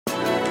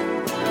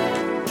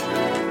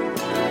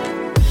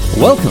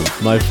Welcome,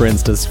 my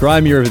friends, to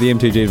Scry Mirror of the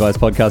MTG Advice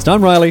Podcast.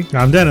 I'm Riley.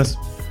 I'm Dennis.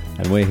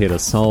 And we're here to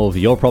solve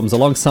your problems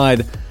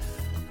alongside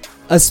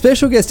a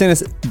special guest,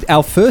 Dennis,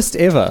 our first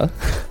ever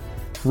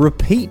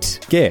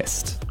repeat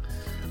guest.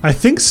 I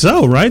think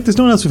so, right? There's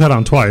no one else we've had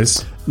on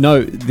twice.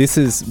 No, this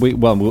is,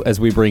 as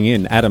we bring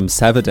in Adam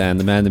Savadan,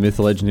 the man, the myth,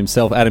 the legend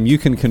himself. Adam, you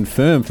can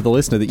confirm for the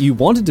listener that you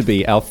wanted to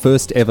be our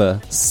first ever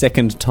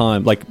second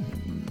time, like,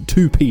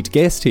 two-peat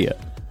guest here.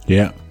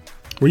 Yeah.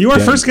 Were you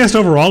our first guest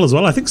overall as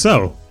well? I think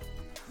so.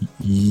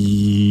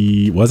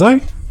 Was I?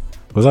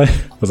 Was I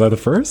the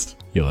first?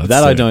 Yeah,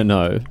 that I don't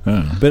know.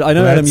 Oh. But I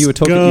know, Adam, you were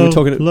talking.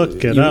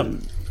 Look it up.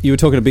 You were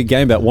talking a big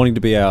game about wanting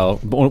to be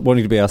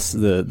us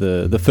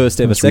the first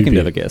ever, second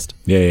ever guest.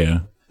 Yeah.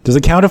 Does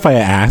it count if I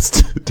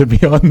asked to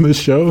be on the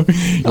show?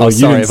 Oh,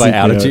 sorry if I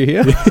outed you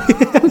here.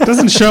 It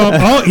doesn't show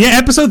up. Oh, yeah,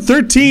 episode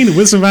 13,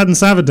 Wisdom of Adam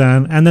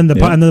Savadan, and then the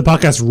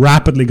podcast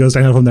rapidly goes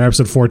downhill from there.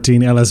 Episode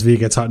 14, LSV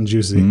gets hot and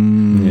juicy.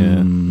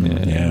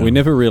 Yeah. We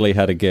never really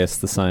had a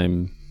guest of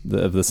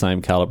the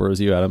same caliber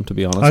as you, Adam, to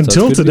be honest.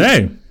 Until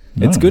today.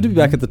 It's good to be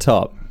back at the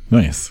top.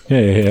 Nice.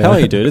 Yeah. How are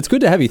you, dude? It's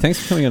good to have you.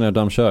 Thanks for coming on our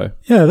dumb show.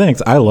 Yeah, thanks.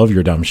 I love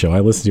your dumb show. I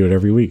listen to it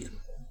every week.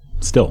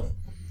 Still.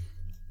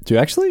 Do you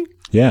actually?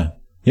 Yeah.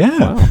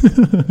 Wow.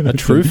 A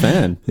true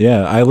fan.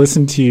 Yeah, I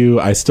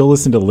still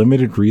listen to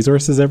Limited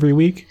Resources every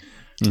week,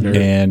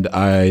 and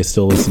I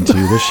still listen to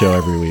this show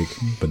every week,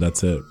 but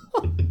that's it.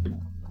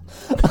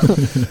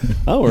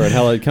 Oh, we're at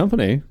Hallowed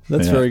Company.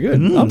 That's very good.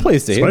 I'm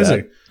pleased to hear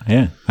that.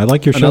 Yeah, I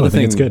like your show. I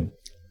think it's good.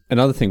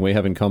 Another thing we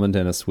have in common,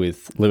 Dennis,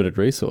 with Limited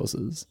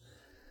Resources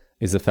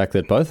is the fact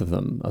that both of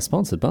them are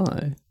sponsored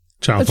by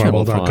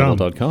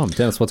channelfireball.com.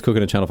 Dennis, what's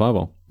cooking at Channel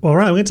Fireball? All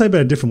right, I'm going to tell you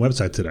about a different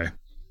website today.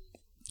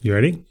 You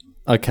ready?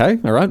 Okay,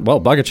 all right. Well,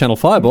 bugger Channel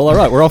Fireball. All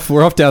right, we're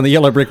off down the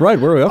yellow brick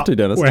road. Where are we off to,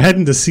 Dennis? We're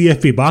heading to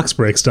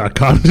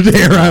cfbboxbreaks.com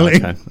today, Riley.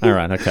 Okay. All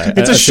right, okay.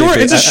 It's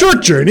a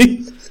short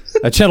journey.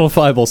 A Channel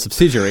Fireball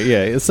subsidiary,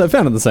 yeah. It's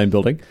found in the same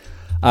building.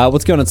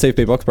 What's going on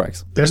CFB Box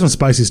Breaks? There's some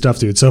spicy stuff,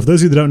 dude. So for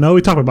those of you that don't know,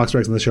 we talk about box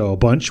breaks on the show a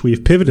bunch.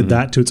 We've pivoted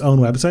that to its own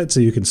website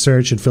so you can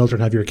search and filter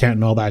and have your account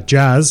and all that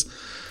jazz.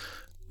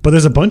 But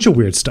there's a bunch of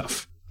weird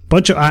stuff.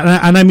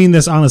 And I mean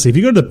this honestly. If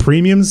you go to the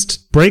premiums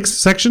breaks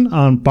section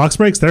on box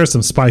breaks, there's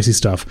some spicy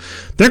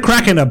stuff. They're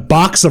cracking a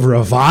box of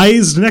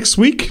Revised next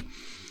week,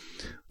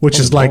 which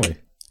is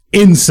like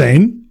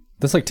insane.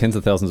 That's like tens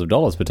of thousands of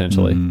dollars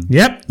potentially.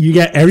 Yep, you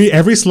get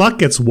every slot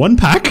gets one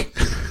pack,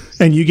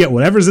 and you get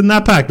whatever's in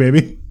that pack,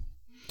 baby.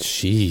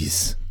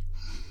 Jeez.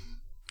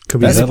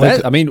 Could be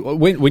I mean,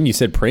 when you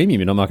said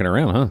premium, you're not mucking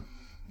around, huh?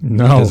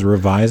 No. Does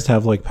Revised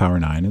have like Power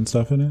 9 and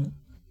stuff in it?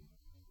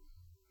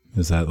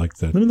 Is that like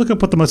the... Let me look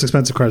up what the most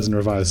expensive cards in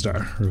Revised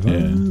are.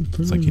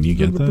 It's like, can you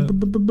get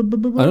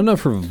that? I don't know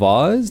if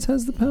Revised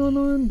has the Power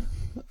 9.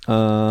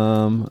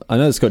 I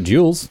know it's got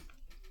duels.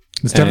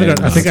 It's definitely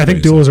got, I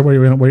think duels are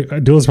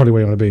duels probably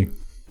where you want to be.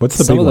 What's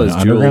the big one?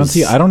 Underground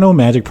Sea? I don't know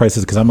Magic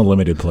prices because I'm a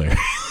limited player.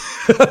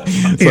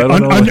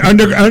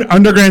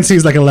 Underground Sea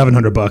is like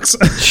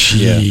 $1,100.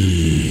 Yeah.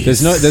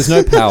 There's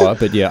no power,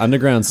 but yeah,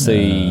 Underground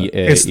Sea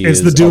it's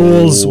the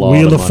duels,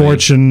 Wheel of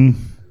Fortune.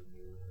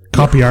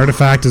 Copy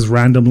Artifact is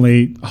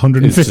randomly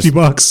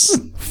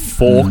 $150.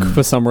 Fork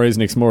for some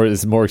reason is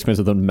more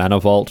expensive than Mana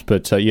Vault,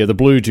 but the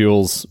blue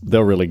jewels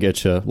they'll really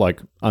get you,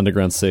 like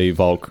Underground Sea,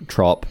 Volk,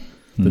 Trop.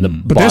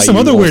 But there's some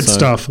other weird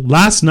stuff.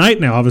 Last night,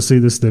 now obviously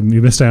you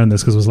missed out on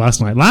this because it was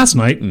last night. Last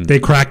night they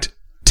cracked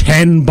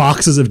 10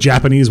 boxes of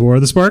Japanese War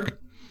of the Spark.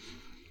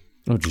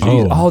 Oh, geez.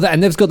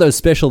 And they've got those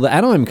special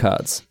Anime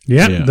cards.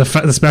 Yeah.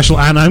 The special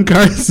Anime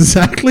cards,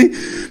 exactly.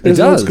 There's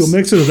old school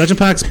mix of the legend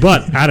packs.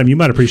 But Adam, you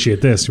might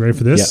appreciate this. You ready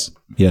for this?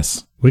 Yeah.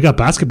 Yes. We got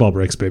basketball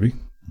breaks, baby.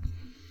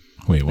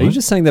 Wait, what? Are you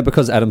just saying that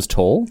because Adam's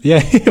tall?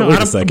 Yeah. Wait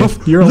a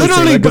second. You're only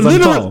saying that because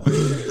I'm tall.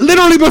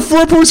 Literally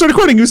before we started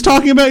recording, he was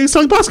talking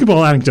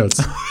basketball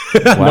anecdotes.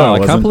 Wow,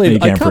 I can't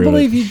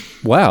believe you.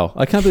 Wow,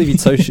 I can't believe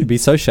you'd be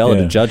so shallow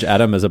to judge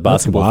Adam as a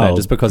basketball fan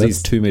just because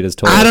he's 2 meters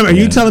tall. Adam, are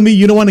you telling me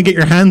you don't want to get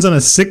your hands on a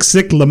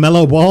 6'6"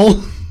 LaMelo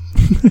Ball?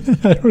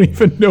 I don't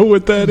even know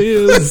what that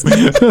is.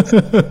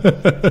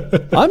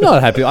 I'm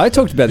not happy. I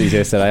talked about these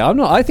yesterday.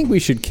 I think we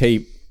should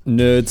keep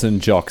nerds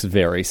and jocks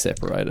very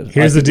separated.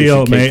 Here's the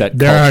deal, mate.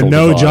 There are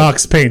no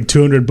jocks paying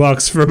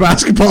 $200 for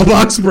basketball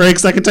box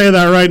breaks. I can tell you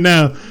that right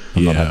now.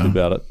 I'm not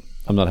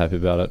happy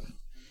about it.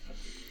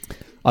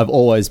 I've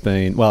always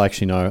been... Well,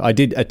 actually, no. I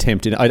did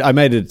attempt... I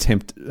made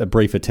a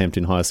brief attempt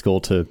in high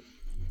school to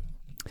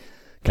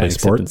gain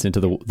acceptance into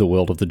the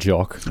world of the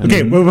jock.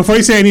 Okay, well, before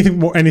you say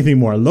anything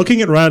more,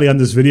 looking at Riley on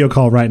this video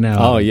call right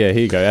now... Oh, yeah,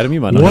 here you go. Adam, you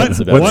might not know this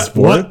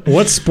about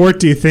what sport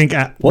do you think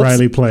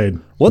Riley played?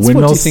 What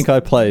sport do you think I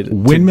played?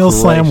 Windmill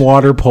slam,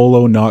 water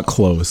polo, not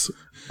close.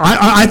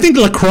 I think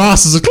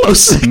lacrosse is a close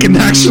second,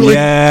 actually.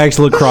 Yeah,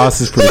 actually, lacrosse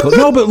is pretty close.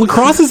 No, but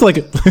lacrosse is like...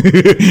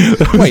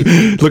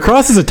 Wait.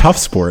 Lacrosse is a tough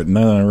sport.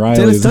 No, right?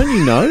 Dennis, don't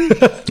you know?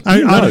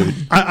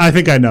 I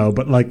think I know,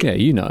 but like... Yeah,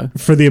 you know.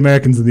 For the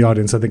Americans in the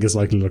audience, I think it's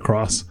likely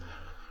lacrosse.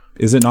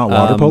 Is it not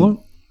water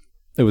polo?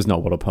 It was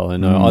not water polo,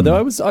 no. Although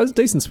I was a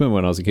decent swimmer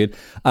when I was a kid.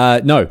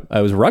 No,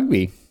 it was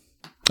rugby.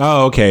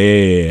 Oh,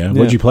 okay. Yeah.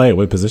 What'd you play?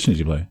 What position did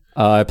you play?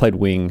 I played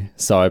wing,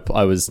 so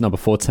I was number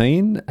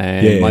 14,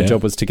 and my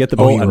job was to get the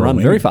ball and run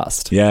very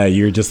fast. Yeah,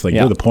 you're just like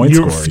you're the point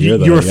scorer.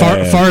 You were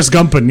Forrest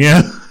Gumpin',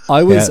 yeah.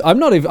 I was. I'm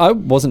not even. I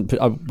wasn't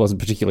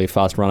particularly a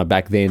fast runner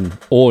back then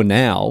or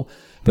now,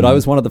 but I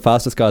was one of the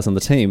fastest guys on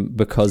the team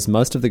because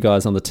most of the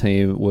guys on the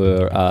team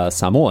were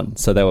Samoan,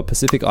 so they were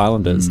Pacific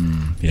Islanders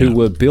who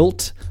were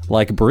built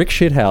like brick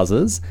shit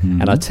houses.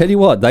 And I tell you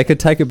what, they could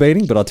take a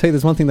beating, but I'll tell you,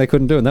 there's one thing they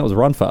couldn't do, and that was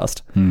run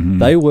fast.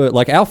 They were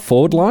like, our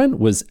forward line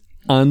was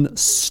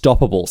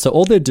unstoppable. So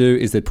all they'd do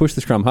is they'd push the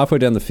scrum halfway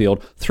down the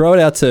field, throw it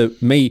out to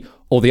me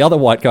or the other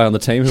white guy on the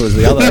team who was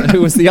the other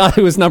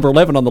who was number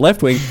 11 on the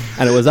left wing,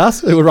 and it was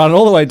us who would run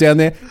all the way down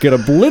there, get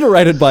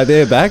obliterated by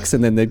their backs,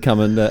 and then they'd come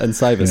and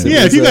save us.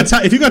 Yeah, if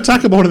you got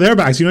tackled by one of their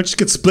backs, you don't just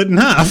get split in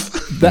half.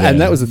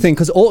 And that was the thing,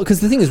 because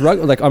the thing is,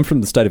 rugby, like, I'm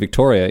from the state of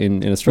Victoria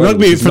in Australia.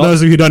 Rugby, for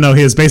those of you who don't know,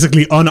 is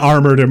basically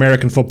unarmored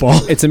American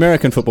football. It's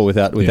American football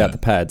without the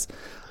pads.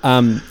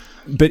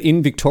 But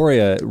in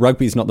Victoria,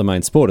 rugby is not the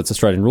main sport. It's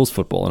Australian rules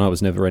football, and I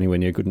was never anywhere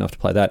near good enough to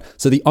play that.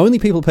 So the only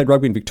people who played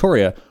rugby in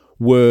Victoria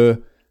were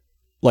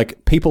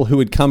like people who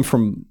had come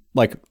from,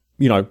 like,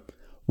 you know,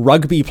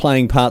 rugby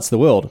playing parts of the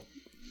world.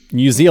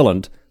 New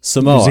Zealand,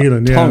 Samoa,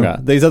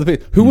 Tonga, these other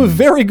people who were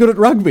very good at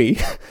rugby.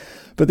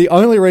 But the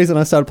only reason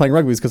I started playing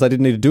rugby is because I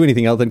didn't need to do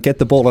anything other than get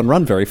the ball and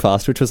run very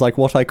fast, which was like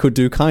what I could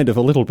do kind of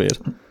a little bit.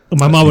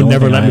 My mom would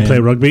never let me play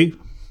rugby.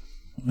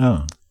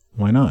 Oh.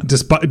 Why not?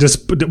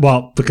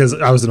 Well, because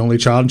I was an only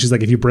child, and she's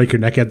like, if you break your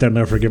neck out there, I'll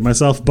never forgive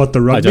myself. But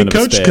the rugby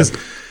coach, because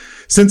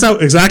since I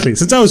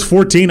was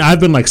 14, I've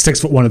been like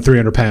 6'1" and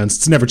 300 pounds.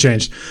 It's never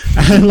changed.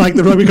 And like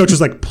the rugby coach was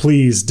like,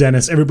 please,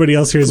 Dennis, everybody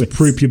else here is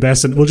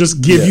prepubescent. We'll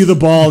just give you the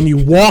ball and you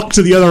walk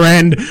to the other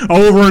end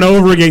over and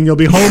over again. You'll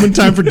be home in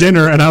time for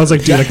dinner. And I was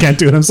like, dude, I can't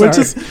do it. I'm sorry.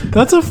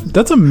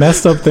 That's a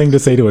messed up thing to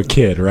say to a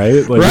kid,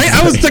 right? Like, right?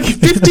 I was like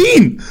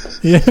 15.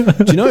 Yeah.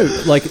 Do you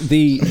know, like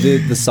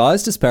the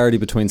size disparity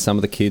between some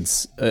of the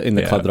kids in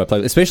the club that I played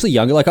with, especially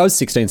younger, like I was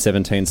 16,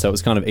 17, so it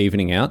was kind of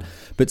evening out.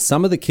 But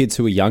some of the kids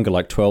who were younger,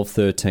 like 12,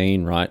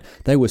 13, right,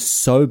 they were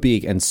so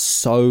big and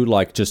so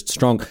like just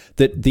strong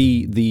that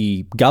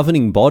the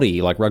governing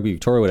body, like Rugby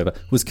Victoria or whatever,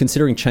 was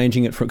considering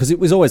changing it from, because it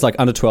was always like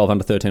under 12,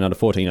 under 13, under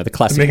 14, you know, the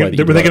classic way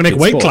that were they going to make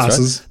weight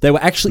classes? Right? They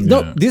were actually,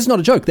 no, this is not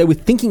a joke. They were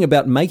thinking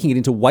about making it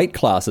into weight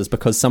classes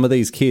because some of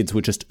these kids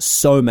were just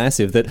so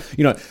massive that,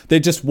 you know,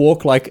 they'd just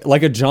walk like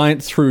a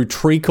giant through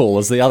treacle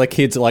as the other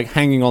kids are like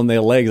hanging on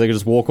their legs. They could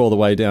just walk all the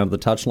way down to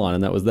the touchline,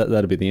 and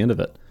that'd be the end of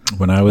it.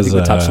 When I was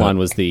the touchline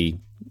was the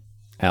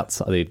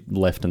outside, the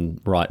left and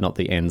right, not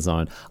the end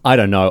zone. I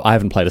don't know. I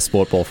haven't played a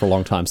sport ball for a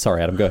long time.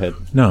 Sorry, Adam, go ahead.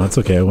 No, it's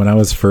okay. When I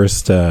was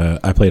first,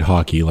 I played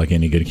hockey like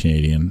any good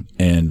Canadian.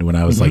 And when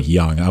I was like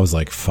young, I was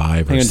like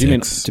 5 or 6.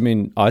 Do you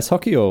mean ice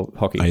hockey or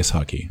hockey? Ice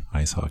hockey. Oh,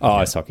 yeah.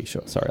 Ice hockey,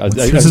 sure. Sorry. What's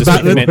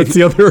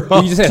the other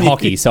hockey? You just said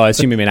hockey, so I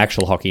assume you mean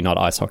actual hockey, not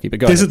ice hockey.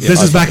 But go ahead.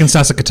 This is back in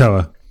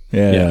Saskatoon.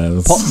 Yeah.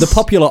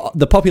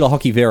 The popular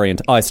hockey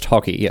variant, iced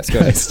hockey. Yes, go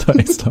ahead.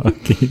 Iced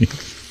hockey.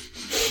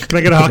 Can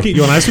I get a hockey?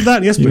 You want ice with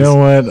that? Yes, please. You know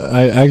what?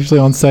 I actually,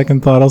 on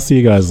second thought, I'll see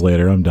you guys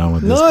later. I'm done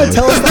with this. No,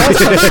 tell us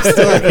the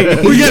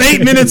story. We got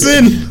 8 minutes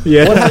in.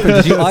 Yeah. What happened?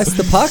 Did you ice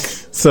the puck?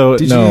 So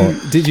did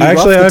you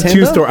actually,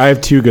 I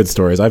have two good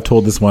stories. I've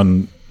told this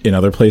one in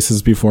other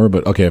places before,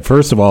 but okay.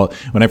 First of all,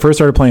 when I first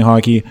started playing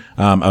hockey,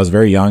 I was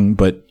very young,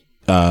 but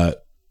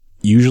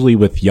usually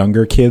with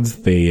younger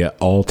kids, they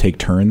all take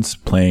turns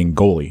playing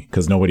goalie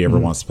because nobody ever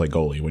wants to play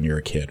goalie when you're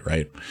a kid,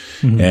 right?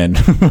 And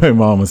my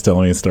mom was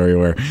telling me a story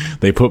where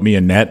they put me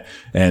in net,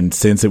 and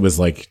since it was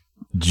like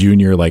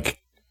junior, like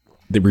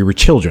we were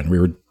children, we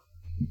were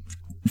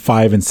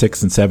 5 and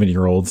 6 and 7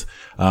 year olds.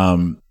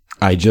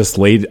 I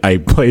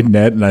played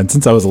net, and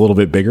since I was a little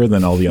bit bigger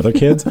than all the other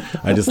kids,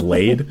 I just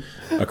laid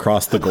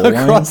across the goal line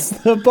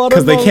the bottom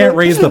because they can't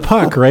raise the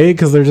puck, right?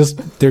 Because they're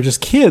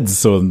just kids,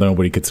 so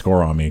nobody could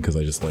score on me because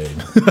I just laid.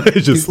 I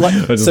just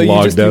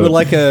logged out. You were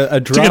like a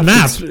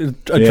draft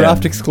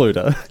draft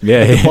excluder.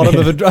 Yeah, at the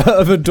bottom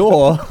of a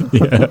door.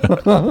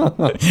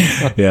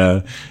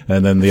 Yeah.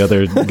 And then the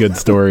other good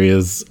story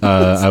is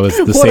I was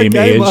the same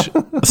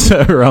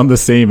age, around the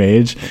same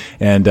age,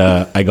 and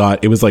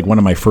it was like one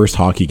of my first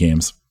hockey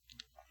games.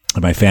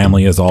 My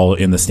family is all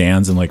in the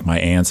stands, and like my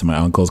aunts and my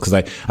uncles, because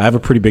I have a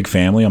pretty big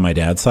family on my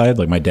dad's side.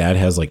 Like my dad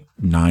has like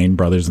 9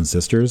 brothers and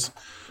sisters,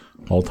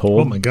 all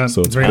told. Oh my god!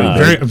 So it's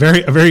a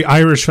very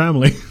Irish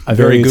family.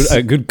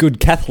 A good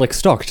Catholic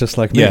stock, just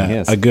like me. Yeah,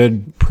 yes. a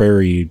good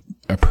prairie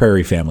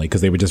family,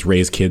 because they would just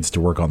raise kids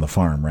to work on the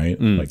farm, right?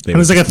 Like and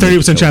there's like a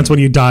 30% chance when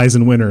you dies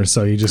in winter,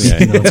 so you just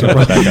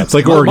it's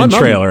like Oregon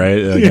Trail,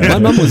 right? My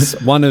mum was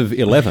one of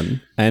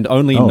 11, and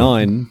only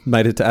 9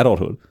 made it to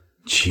adulthood.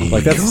 Jeez.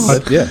 Like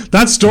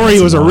that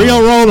story was a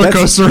real roller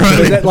coaster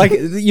ride. Like,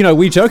 you know,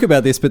 we joke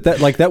about this, but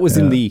that was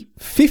in the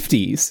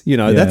 50s. You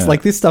know, that's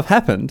like this stuff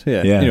happened.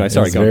 Yeah. Anyway,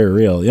 sorry, it's very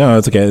real. Yeah,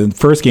 it's okay.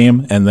 First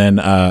game, and then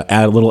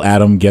little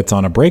Adam gets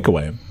on a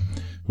breakaway,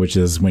 which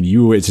is when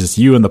it's just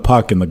you and the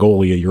puck and the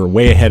goalie. You're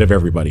way ahead of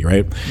everybody,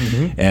 right?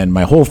 And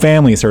my whole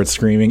family starts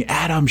screaming,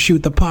 "Adam,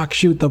 shoot the puck!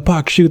 Shoot the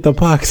puck! Shoot the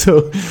puck!"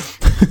 So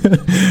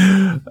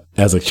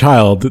as a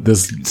child,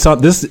 this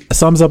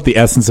sums up the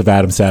essence of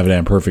Adam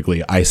Savadan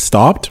perfectly. I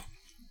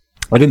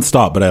didn't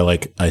stop,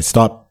 but I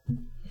stopped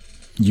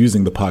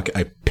using the puck.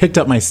 I picked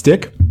up my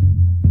stick,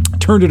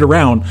 turned it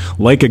around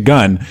like a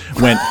gun,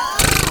 went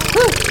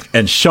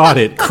and shot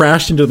it,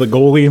 crashed into the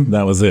goalie.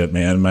 That was it,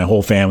 man. My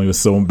whole family was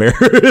so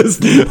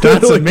embarrassed.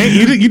 That's like, man,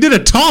 you did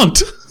a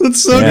taunt.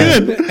 That's so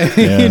good.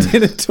 You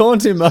did a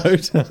taunt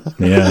emote.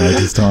 Yeah, I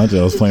just taunted.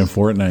 I was playing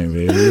Fortnite,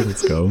 baby.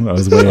 Let's go. I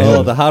was way ahead.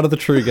 Oh, the heart of the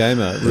true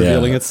gamer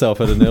revealing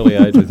itself at an early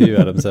age with you,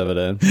 Adam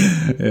Savadan.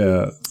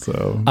 Yeah.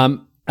 So,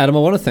 Adam, I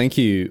want to thank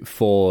you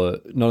for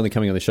not only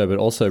coming on the show, but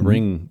also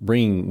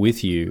bringing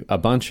with you a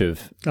bunch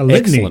of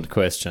excellent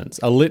questions,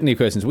 a litany of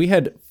questions. We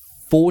had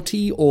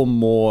 40 or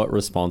more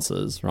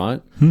responses,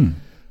 right?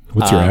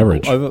 What's your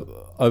average?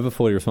 Over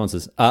 40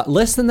 responses.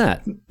 Less than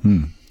that.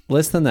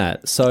 Less than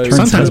that. So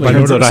sometimes by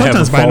order of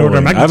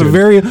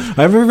magnitude.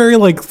 I have a very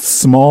like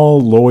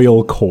small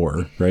loyal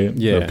core, right?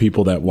 Yeah. Of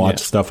people that watch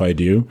stuff I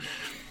do.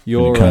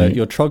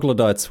 Your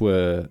troglodytes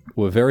were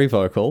very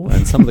vocal,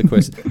 and some of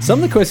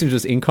the questions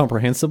just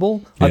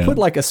incomprehensible. Yeah. I put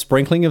like a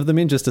sprinkling of them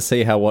in just to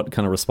see what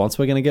kind of response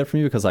we're going to get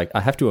from you, because like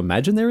I have to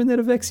imagine they're in there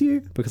to vex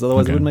you, because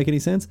otherwise it wouldn't make any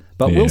sense.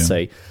 But we'll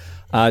see.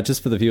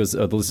 Just for the viewers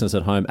or the listeners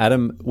at home,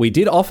 Adam, we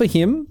did offer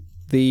him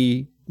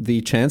the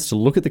chance to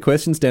look at the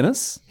questions.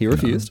 Dennis, he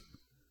refused.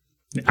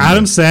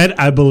 Adam said,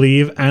 I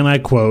believe, and I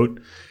quote,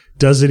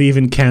 "Does it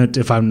even count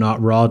if I'm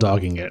not raw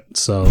dogging it?"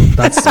 So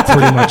that's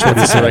pretty much what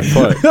he said.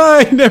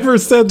 I never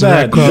said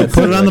that. Quote.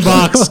 Put it on the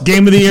box.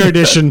 Game of the Year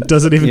edition.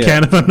 Does it even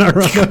count if I'm not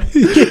raw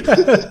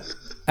dogging?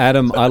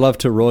 Adam, I love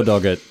to raw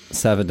dog it,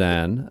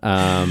 Savadan.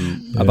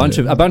 A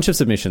bunch of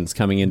submissions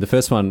coming in. The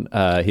first one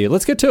here.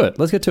 Let's get to it.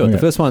 Okay. The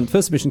first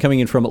submission coming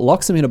in from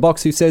Loxham in a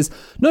Box, who says,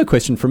 "No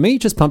question from me.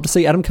 Just pumped to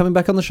see Adam coming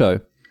back on the show."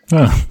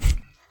 Oh,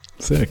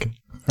 sick.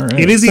 All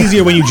right. It is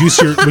easier when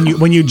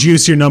you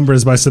juice your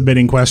numbers by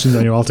submitting questions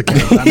on your alt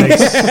account.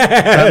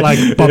 That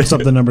like bumps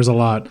up the numbers a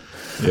lot.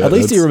 Yeah, at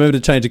least he removed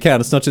a change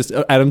account. It's not just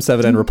Adam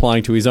Savadan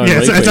replying to his own. Yeah,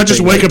 it's not just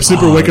wake up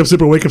super.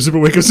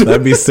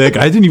 That'd be sick.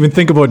 I didn't even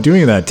think about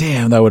doing that.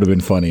 Damn, that would have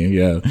been funny.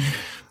 Yeah.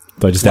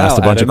 So I just asked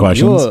a bunch of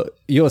questions.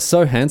 You're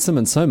so handsome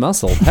and so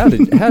muscled. How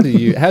do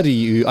you?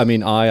 I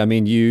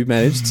mean, you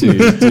managed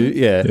to do.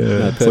 Yeah.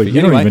 No, it's like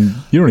you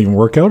don't even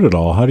work out at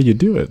all. How do you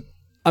do it?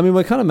 I mean,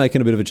 we're kind of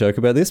making a bit of a joke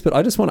about this, but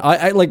I just want,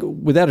 I like,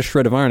 without a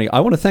shred of irony,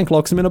 I want to thank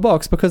Loxham in a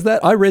Box, because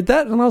I read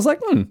that and I was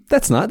like,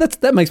 that's nice.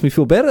 That makes me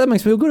feel better. That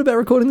makes me feel good about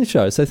recording the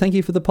show. So thank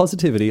you for the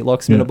positivity,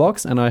 Loxham in a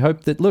Box. And I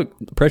hope that, look,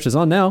 the pressure's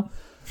on now.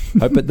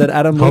 Hope that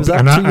Adam lives up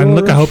to your... And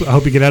look, I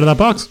hope you get out of that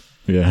box.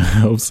 Yeah, I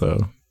hope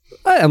so.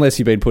 Unless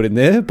you've been put in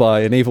there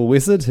by an evil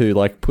wizard who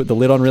like put the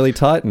lid on really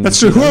tight. And, that's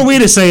true. Who are we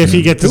to say if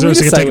he deserves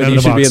to get taken out of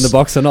the box? Should be in the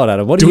box or not,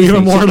 Adam? What do you we have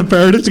a moral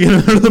imperative to get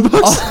out of the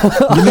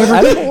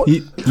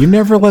box? You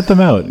never let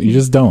them out. You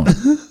just don't.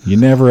 You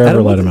never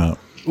ever let them out.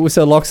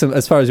 So Loxham,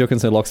 as far as you're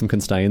concerned, Loxham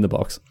can stay in the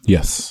box.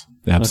 Yes,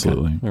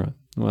 absolutely. Okay. All right.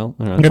 Well,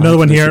 all right. I've got another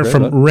one here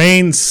from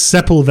Rain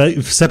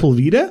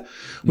Sepulveda,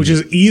 which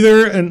is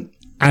either an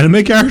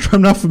anime character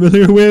I'm not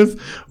familiar with,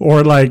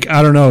 or like,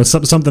 I don't know,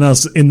 something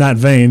else in that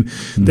vein.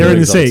 They're going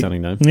to say,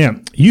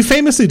 you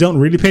famously don't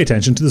really pay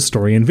attention to the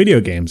story in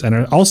video games and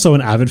are also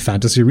an avid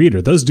fantasy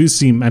reader. Those do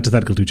seem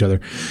antithetical to each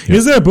other. Yeah.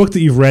 Is there a book that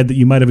you've read that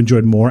you might have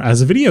enjoyed more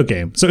as a video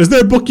game? So is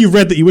there a book you've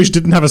read that you wish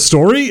didn't have a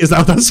story? Is that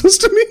what that's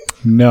supposed to mean?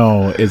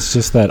 No, it's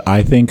just that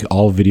I think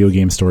all video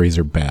game stories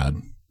are bad.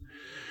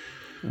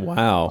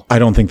 Wow. I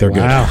don't think they're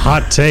good. Wow,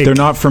 hot take. They're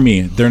not for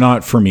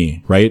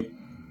me, right?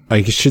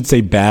 I should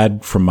say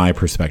bad from my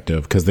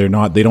perspective, because they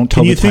don't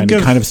tell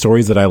the kind of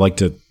stories that I like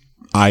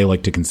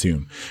to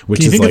consume. Which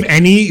Can you think of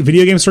any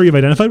video game story you've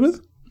identified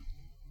with?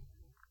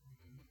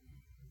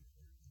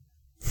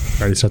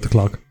 Alright, start the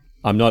clock.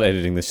 I'm not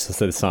editing this just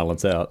to the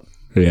silence out.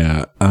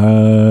 Yeah.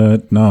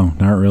 No,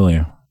 not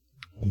really.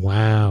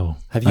 Wow.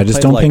 I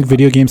just don't think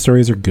video game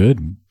stories are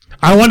good.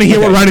 I want to hear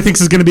what Riley thinks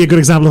is going to be a good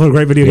example of a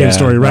great video game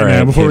story right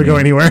now before we go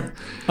anywhere.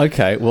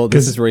 Okay, well,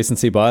 this is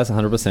recency bias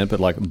 100%, but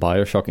like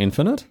BioShock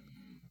Infinite?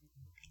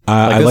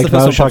 I like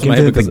BioShock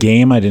Infinite. The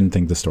game, I didn't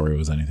think the story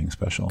was anything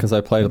special. Because I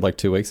played it like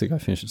 2 weeks ago. I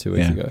finished it 2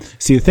 weeks ago.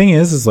 See, the thing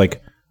is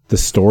like the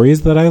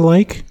stories that I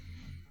like,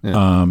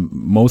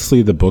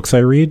 mostly the books I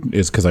read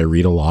is because I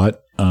read a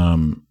lot.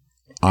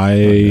 I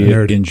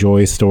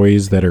enjoy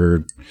stories that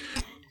are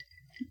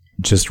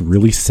just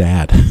really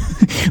sad.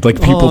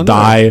 Like people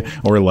die,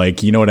 or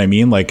like, you know what I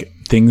mean? Like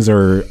things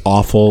are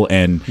awful,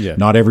 and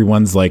not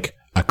everyone's like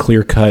a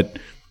clear-cut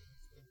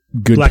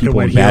good black people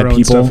and bad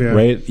people, stuff,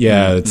 right?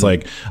 Yeah, it's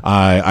like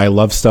I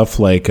love stuff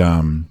like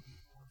so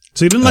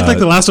you didn't like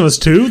The Last of Us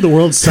 2, the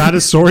world's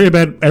saddest story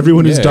about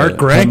everyone who's dark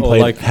gray?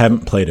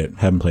 Haven't played it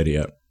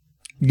yet.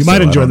 You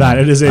might enjoy that.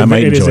 It is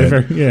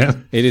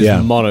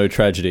mono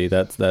tragedy.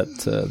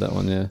 That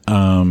one, yeah.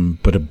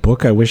 But a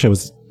book I wish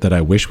was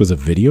a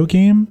video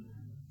game.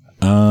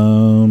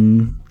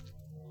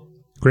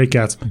 Great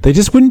Gatsby. They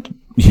just wouldn't.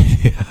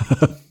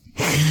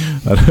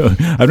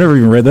 I've never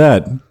even read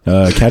that.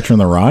 Catcher in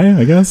the Rye,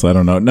 I guess. I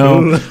don't know.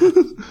 No.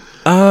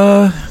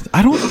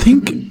 I don't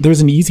think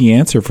there's an easy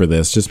answer for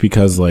this, just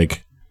because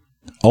like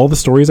all the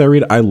stories I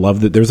read, I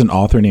love that. There's an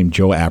author named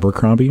Joe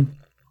Abercrombie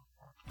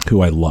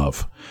who I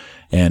love,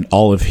 and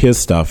all of his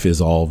stuff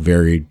is all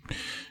very,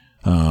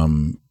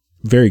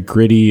 very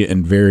gritty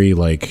and very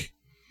like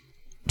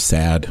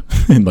sad,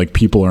 and like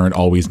people aren't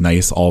always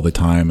nice all the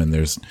time, and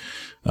there's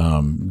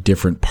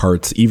different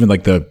parts. Even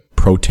like the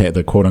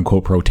quote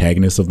unquote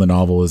protagonist of the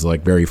novel is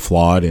like very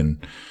flawed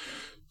and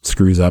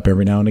screws up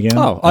every now and again.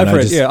 Oh, I've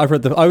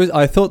read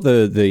I thought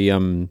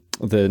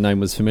the name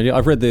was familiar.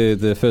 I've read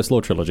the First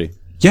Law trilogy.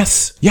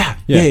 Yes. Yeah.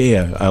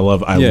 I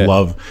love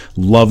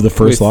the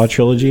First Law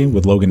trilogy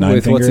with Logan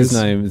Ninefingers. What's his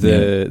name?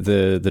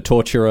 The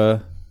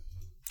torturer.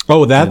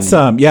 Oh, that's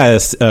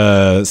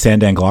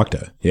Sandan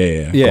Glokta.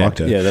 Yeah.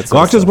 Glokta. Yeah, that's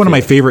Glokta's one of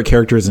my favorite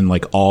characters in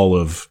like all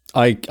of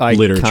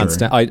literature. Can't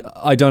stand.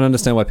 I don't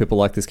understand why people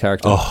like this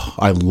character. Oh,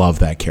 I love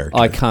that character.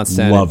 I can't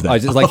stand him. that. I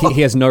just like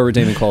he has no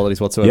redeeming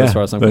qualities whatsoever as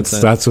far as I'm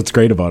concerned. That's what's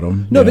great about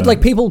him. No, but like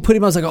people put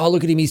him as like, oh,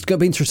 look at him, he's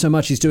been through so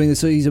much, he's doing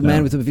this, he's a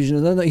man with a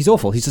vision. No, he's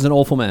awful. He's just an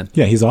awful man.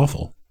 Yeah, he's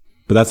awful.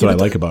 But that's what I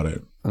like about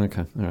it.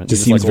 Okay, all right.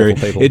 Just seems very.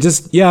 It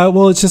just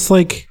it's just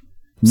like.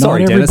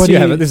 Sorry, Dennis,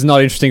 this is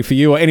not interesting for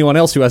you or anyone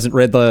else who hasn't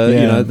read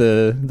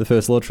the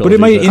First Law trilogy. But it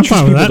might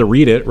interest people to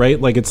read it, right?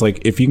 Like it's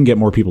like if you can get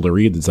more people to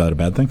read, is that a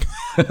bad thing?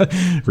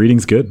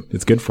 Reading's good.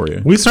 It's good for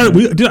you. We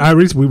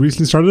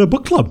recently started a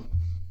book club.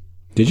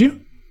 Did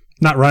you?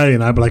 Not Riley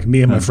and I, but like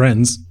me and my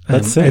friends.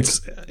 That's sick.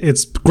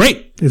 It's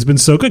great. It's been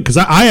so good because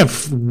I have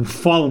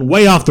fallen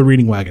way off the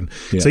reading wagon.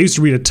 Yeah. So I used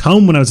to read a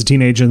tome when I was a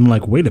teenager, and I'm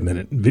like, wait a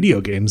minute,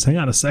 video games. Hang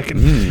on a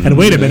second, and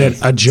wait a minute,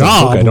 a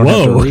job. I don't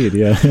have to read.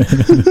 Yeah.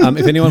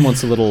 If anyone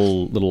wants a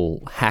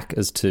little hack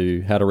as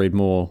to how to read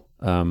more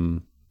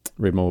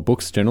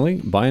books, generally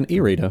buy an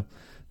e-reader,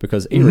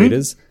 because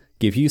e-readers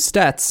give you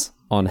stats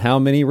on how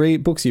many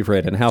books you've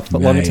read and how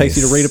long it takes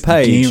you to read a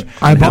page.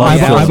 I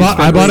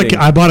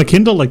bought a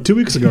Kindle like 2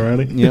 weeks ago,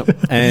 Riley. Yep,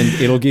 and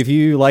it'll give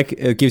you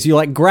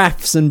like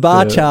graphs and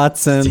bar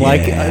charts and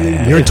like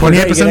you're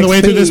 28% of the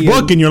way through this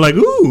book, and you're like,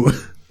 ooh.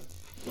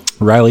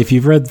 Riley, if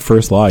you've read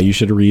First Law, you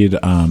should read.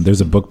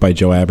 There's a book by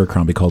Joe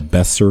Abercrombie called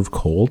Best Served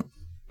Cold,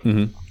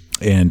 and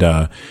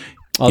that's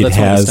one of the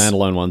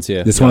standalone ones.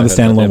 Yeah, this is one of the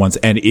standalone ones,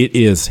 and it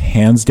is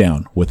hands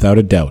down, without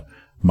a doubt,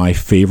 my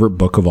favorite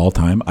book of all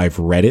time. I've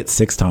read it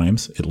 6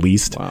 times at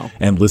least,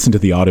 and listened to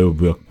the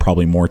audiobook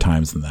probably more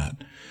times than that.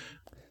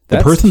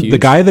 The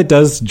guy that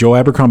does Joe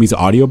Abercrombie's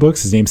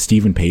audiobooks, his name's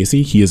Stephen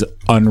Pacey. He is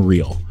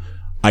unreal.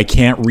 I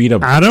can't read a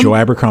Joe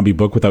Abercrombie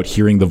book without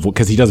hearing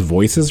because he does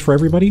voices for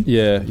everybody.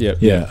 Yeah.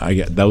 I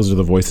get those are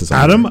the voices.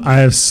 Adam, I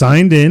have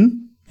signed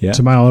in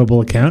to my Audible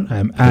account.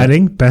 I'm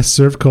adding Best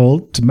Served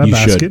Cold to my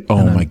basket. Should.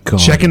 Oh my god,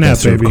 checking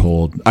Best out, baby. Served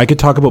Cold. I could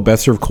talk about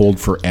Best Served Cold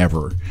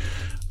forever.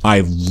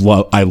 I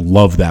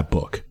love that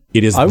book.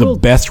 It is the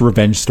best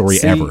revenge story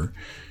ever.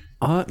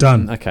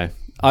 Done. Okay.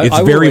 It's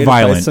very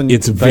violent.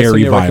 It's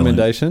very violent.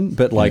 Recommendation,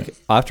 but like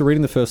after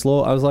reading the First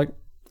Law, I was like,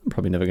 I'm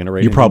probably never going to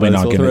read it. You're probably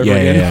not going to.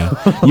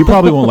 Yeah. You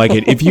probably won't like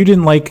it. If you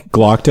didn't like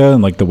Glokta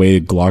and like the way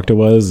Glokta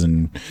was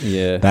and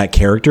that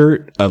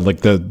character,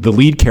 like the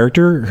lead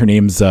character, her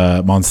name's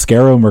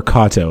Monscaro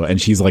Mercato,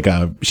 and she's like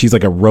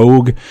a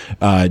rogue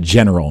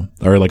general,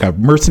 or like a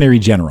mercenary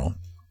general.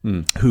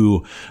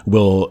 Who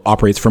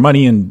operates for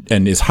money and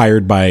is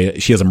hired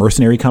she has a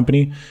mercenary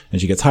company,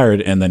 and she gets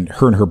hired, and then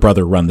her and her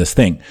brother run this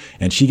thing,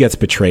 and she gets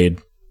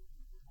betrayed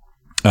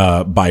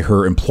by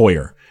her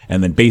employer,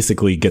 and then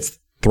basically gets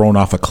thrown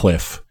off a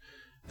cliff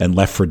and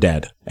left for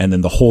dead. And then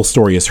the whole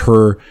story is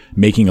her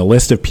making a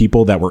list of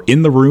people that were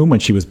in the room when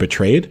she was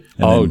betrayed,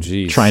 and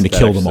trying to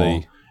kill them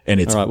all. And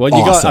it's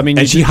awesome.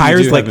 And she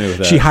hires like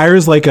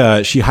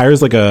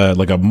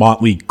a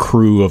motley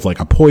crew of like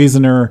a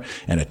poisoner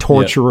and a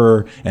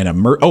torturer and a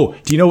do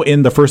you know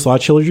in the First Law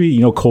trilogy, you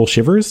know Cole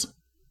Shivers?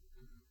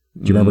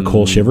 Do you remember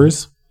Cole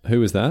Shivers? Who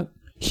was that?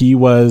 He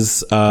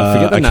was I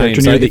forget the name.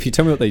 So if you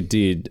tell me what they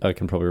did, I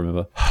can probably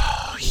remember.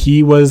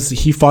 He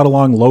fought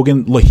along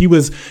Logan.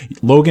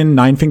 Logan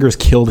Ninefingers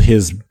killed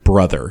his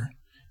brother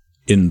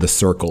in the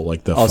circle,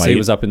 like the fight. So he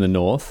was up in the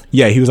north?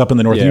 Yeah, he was up in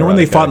the north. Yeah, when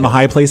they fought in the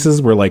high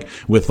places where like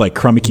with like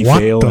Crummicky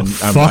Fail? What the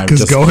fuck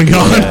is going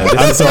on?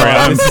 I'm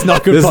sorry. This is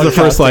not good. This is the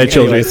First Law trilogy.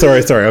 Anyway.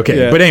 Sorry. Okay.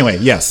 Yeah. But anyway,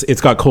 yes,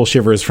 it's got Cole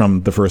Shivers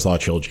from the First Law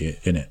trilogy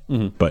in it.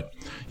 Mm-hmm. But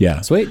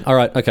yeah. Sweet. All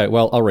right. Okay.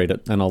 Well, I'll read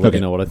it and I'll let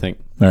you know what I think.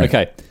 Right.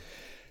 Okay.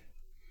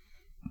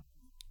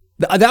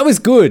 That was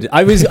good.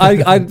 I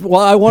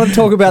want to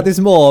talk about this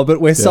more,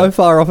 but we're so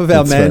far off of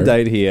our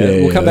mandate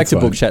here. We'll come back to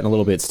book chat in a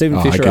little bit.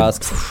 Stephen Fisher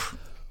asks,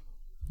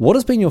 what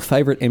has been your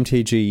favorite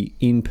MTG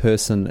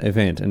in-person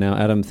event? And now,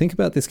 Adam, think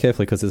about this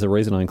carefully because there's a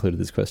reason I included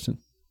this question.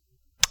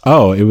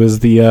 Oh, it was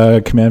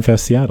the Command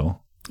Fest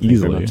Seattle.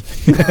 Easily.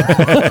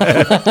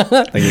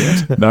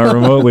 Not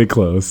remotely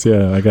close.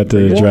 Yeah, I got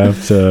to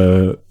draft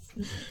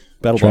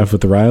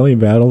with the Riley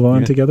and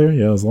Battlebond together.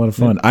 Yeah, it was a lot of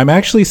fun. I'm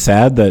actually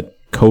sad that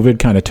COVID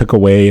kind of took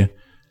away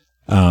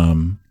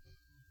the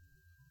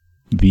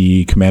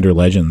Commander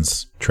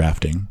Legends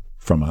drafting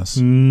from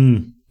us.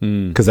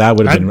 Because that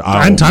would have been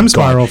and Time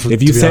Spiral.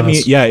 If you sent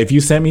me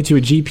to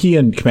a GP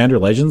and Commander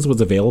Legends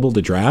was available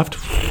to draft,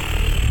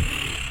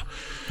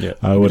 Yeah,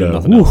 I would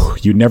have.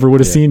 You never would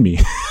have seen me.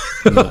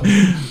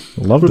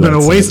 Loved Would have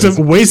been a waste of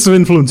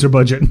influencer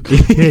budget.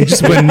 Yeah, he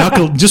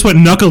just went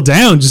knuckle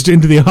down just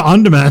into the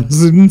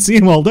on-demands. Didn't see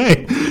him all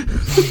day.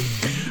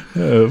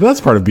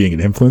 That's part of being an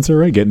influencer,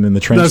 right? Getting in the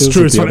trenches. That's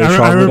true. With the other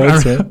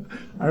troglodytes,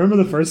 I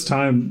remember the first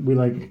time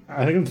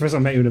I think the first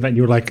time I met you at an event,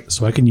 you were like,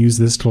 so I can use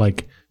this to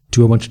like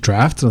do a bunch of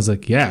drafts? And I was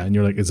like, yeah. And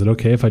you're like, is it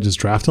okay if I just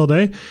draft all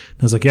day? And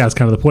I was like, yeah, it's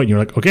kind of the point. And you're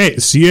like, okay,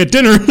 see you at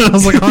dinner. And I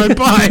was like, all right,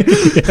 bye.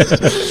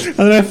 And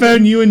then I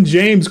found you and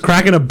James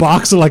cracking a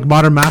box of like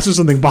Modern Masters or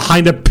something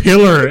behind a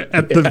pillar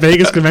at the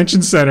Vegas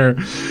Convention Center,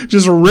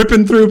 just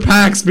ripping through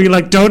packs, being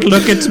like, don't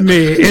look at me.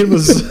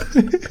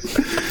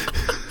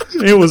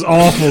 It was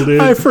awful, dude.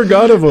 I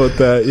forgot about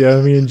that. Yeah,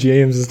 me and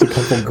James, just a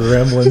couple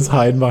gremlins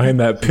hiding behind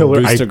that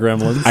pillar. Booster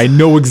gremlins. I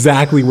know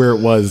exactly where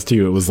it was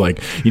too. It was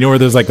like, you know where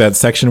there's like that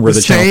section where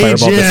the Channel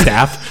Fireball,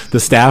 the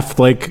staff,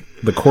 like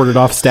the corded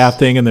off staff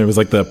thing, and there was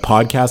like the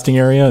podcasting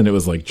area, and it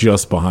was like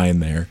just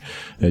behind there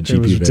at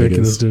GP Vegas.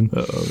 Ridiculous, dude. Oh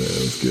man, that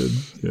was good.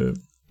 Yeah.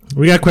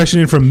 We got a question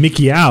in from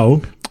Mickey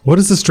Au. What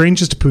is the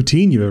strangest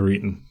poutine you've ever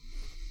eaten?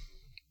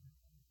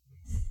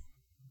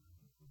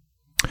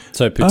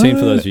 So poutine,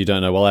 for those of you who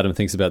don't know, while Adam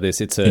thinks about this,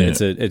 it's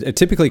a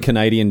typically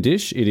Canadian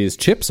dish. It is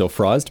chips or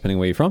fries, depending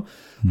where you're from,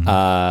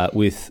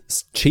 with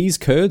cheese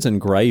curds and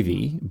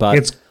gravy. But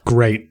it's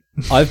great.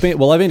 I've been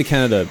to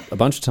Canada a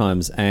bunch of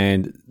times,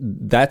 and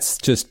that's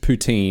just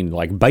poutine,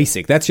 like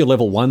basic. That's your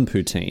level 1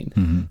 poutine.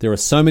 Mm-hmm. There are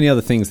so many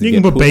other things that you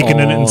can put bacon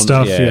in it and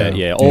stuff.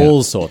 Yeah,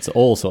 all sorts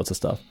of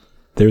stuff.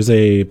 There's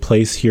a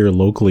place here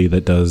locally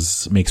that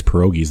makes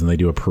pierogies, and they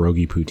do a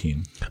pierogi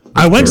poutine.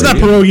 I went to that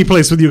pierogi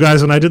place with you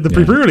guys when I did the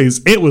pre-release.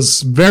 It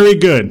was very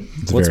good.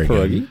 What's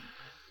pierogi?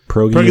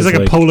 Pierogi is like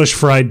a Polish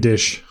fried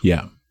dish.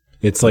 Yeah,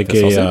 it's like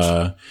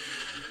a.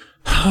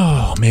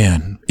 Oh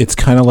man, it's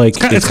kind of like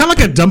it's kind of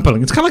like a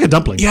dumpling. It's kind of like a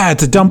dumpling. Yeah,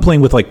 it's a dumpling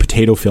with like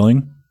potato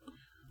filling.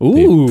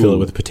 Ooh, they fill it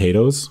with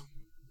potatoes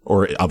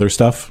or other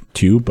stuff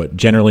too, but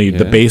generally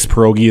the base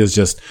pierogi is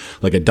just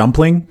like a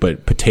dumpling,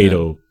 but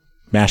potato.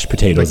 Mashed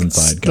potatoes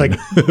inside. Like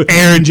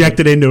air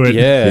injected into it.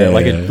 Yeah,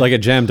 like a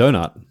jam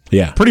donut.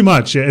 Yeah. Pretty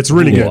much. Yeah, it's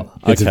really good.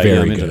 It's okay, very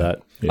I'm into good.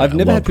 that. Yeah, I've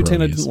never had poutine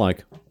pierogies. I didn't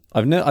like.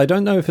 I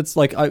don't know if it's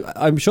like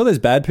I'm sure there's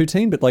bad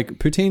poutine, but like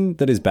poutine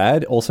that is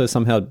bad also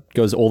somehow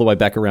goes all the way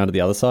back around to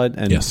the other side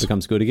and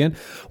becomes good again.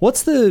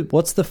 What's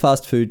the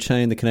fast food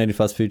chain, the Canadian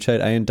fast food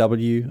chain?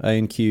 A&W,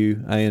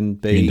 A&Q,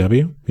 A&B.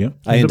 A&W? Yeah.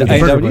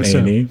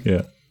 A&W?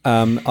 Yeah.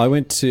 I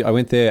went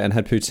there and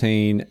had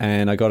poutine,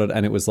 and I got it,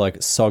 and it was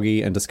like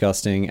soggy and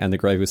disgusting, and the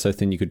gravy was so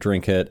thin you could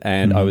drink it,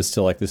 and I was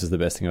still like, this is the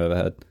best thing I've ever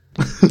had.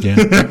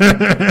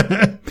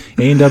 Yeah.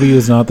 A&W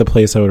is not the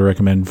place I would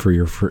recommend for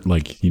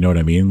like, you know what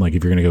I mean? Like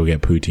if you're going to go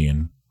get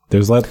poutine.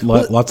 There's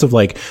lots of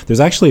like, there's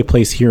actually a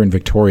place here in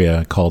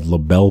Victoria called La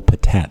Belle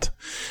Petite.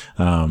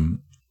 I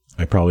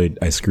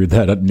screwed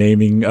that up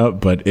naming up,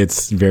 but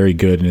it's very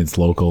good and it's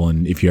local.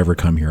 And if you ever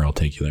come here, I'll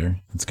take you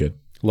there. It's good.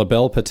 La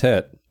Belle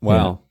Petite. Wow.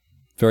 Yeah.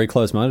 Very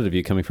close-minded of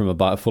you coming from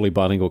a fully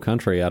bilingual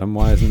country, Adam.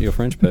 Why isn't your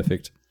French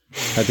perfect?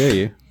 How dare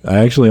you? I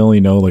actually only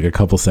know like a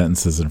couple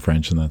sentences in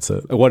French, and that's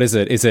it. What is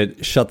it? Is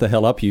it "shut the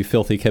hell up, you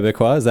filthy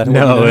Quebecois"? Is that what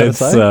no? You know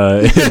It's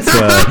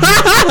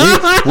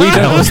we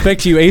don't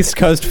respect you, East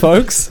Coast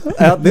folks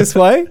out this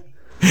way.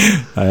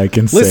 I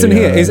can listen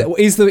here.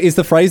 Is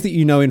the phrase that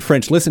you know in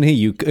French? Listen here,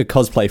 you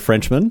cosplay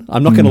Frenchman.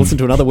 I'm not going to listen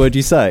to another word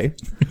you say.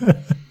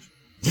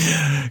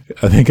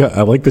 I think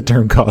I like the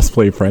term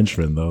cosplay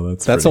Frenchman, though.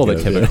 That's all that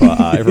Quebecois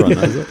are. Everyone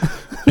knows it.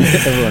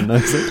 Everyone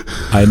knows it.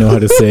 I know how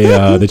to say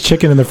the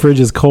chicken in the fridge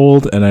is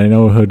cold, and I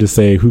know how to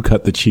say who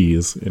cut the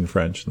cheese in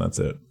French. And that's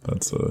it.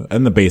 That's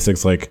and the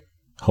basics like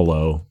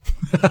hello.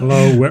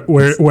 Hello,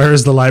 where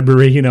is the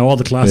library? You know, all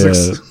the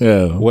classics.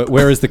 Yeah.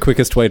 Where is the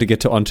quickest way to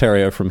get to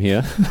Ontario from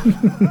here?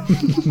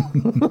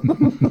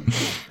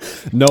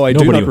 No, I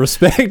do not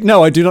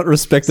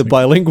respect the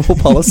bilingual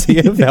policy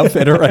of our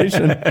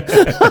federation.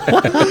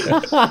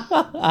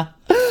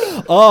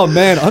 Oh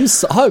man,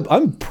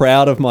 I'm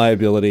proud of my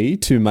ability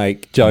to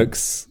make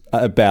jokes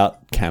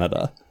about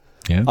Canada.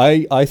 Yeah.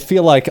 I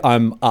feel like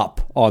I'm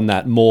up on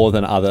that more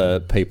than other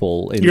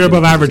people. You're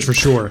above average for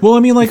sure. Well, I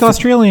mean, like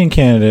Australia and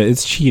Canada,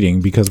 it's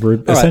cheating because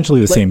we're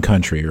essentially the same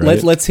country,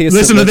 right? Let's hear.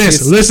 Listen to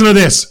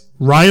this.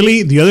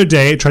 Riley, the other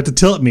day, tried to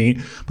tilt me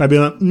by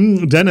being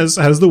like, Dennis,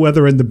 how's the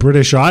weather in the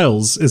British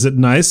Isles? Is it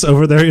nice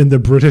over there in the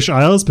British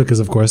Isles?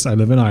 Because, of course, I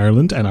live in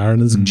Ireland, and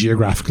Ireland is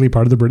geographically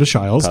part of the British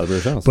Isles,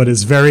 but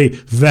is very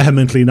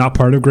vehemently not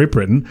part of Great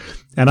Britain.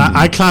 And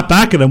I clapped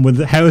back at him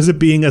with, how is it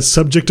being a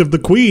subject of the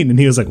Queen? And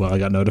he was like, well, I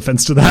got no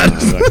defense to that.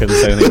 I couldn't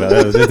say anything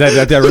about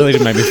that. That really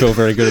didn't make me feel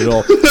very good at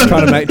all.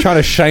 Trying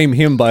to shame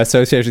him by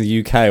association with the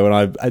UK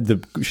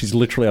when she's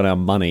literally on our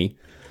money.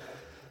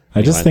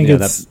 I just think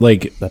it's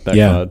like,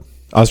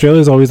 Australia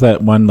is always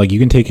that one, like you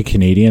can take a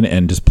Canadian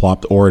and just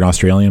or an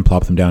Australian,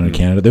 plop them down in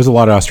Canada. There's a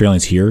lot of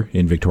Australians here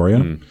in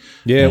Victoria.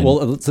 Yeah,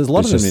 well, there's a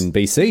lot of them in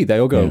BC. They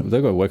all go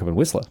work up in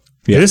Whistler.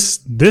 Yeah. This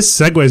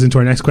segues into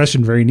our next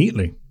question very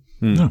neatly.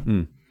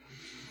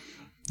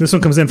 This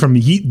one comes in from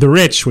Yeet the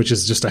Rich, which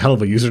is just a hell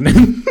of a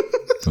username.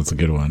 That's a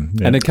good one.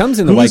 Yeah. And it comes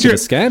in the wake of a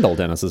scandal,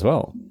 Dennis, as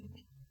well.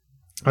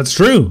 That's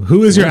true.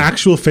 Who is your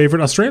actual favorite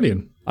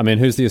Australian? I mean,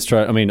 who's the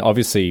Australian? I mean,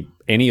 obviously,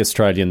 any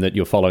Australian that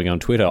you're following on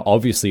Twitter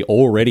obviously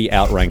already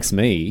outranks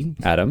me,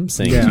 Adam,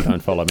 seeing as you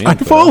don't follow me on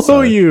Twitter. I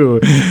follow you.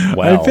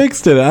 Well, I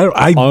fixed it.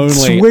 I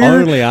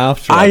only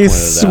after I pointed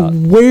it out.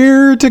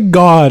 swear to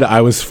God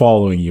I was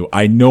following you.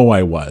 I know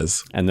I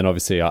was. And then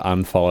obviously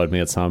unfollowed me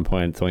at some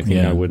point, thinking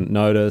I wouldn't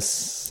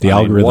notice. The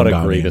algorithm what a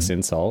got grievous me.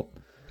 insult.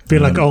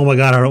 Feel like, oh my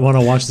God, I don't want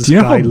to watch this Do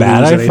you know guy how bad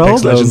lose I at felt?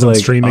 Apex Legends I was on like,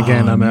 stream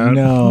again. I'm out.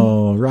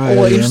 No, right.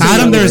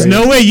 Adam, there's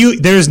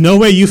no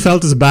way you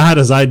felt as bad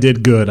as I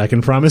did good. I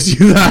can promise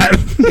you that.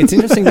 It's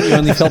interesting that you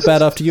only felt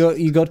bad after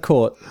you got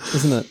caught,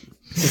 isn't it?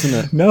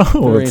 Isn't it? No,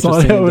 Very it's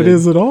not how it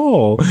is at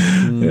all.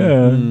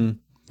 Yeah.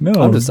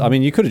 No. I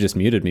mean, you could have just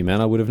muted me,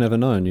 man. I would have never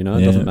known, It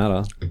doesn't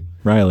matter.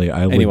 Riley,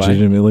 I Anyway.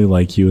 legitimately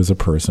like you as a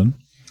person.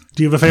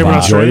 Do you have a favorite Enjoy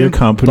Australian? your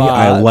company.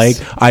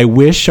 But- I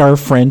wish our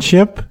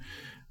friendship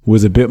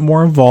was a bit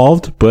more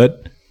involved,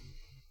 but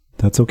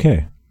that's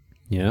okay.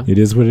 Yeah. It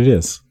is what it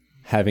is.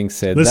 Having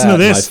said Listen that,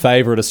 to this. my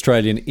favorite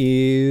Australian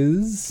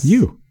is...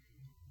 You.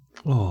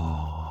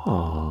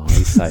 Oh,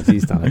 he's safe.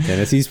 He's done it,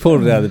 Dennis. He's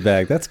pulled it out of the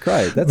bag. That's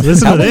great. That's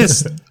Listen to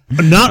this.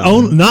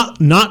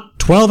 Not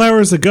 12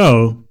 hours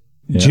ago,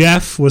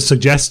 Jeff was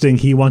suggesting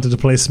he wanted to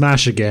play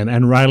Smash again,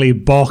 and Riley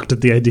balked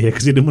at the idea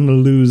because he didn't want to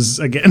lose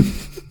again.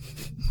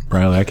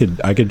 Riley,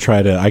 I could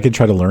try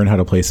to learn how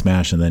to play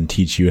Smash and then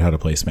teach you how to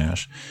play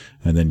Smash,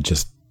 and then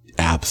just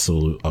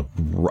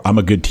I'm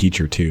a good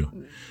teacher too.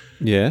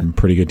 Yeah. I'm a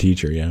pretty good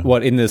teacher. Yeah.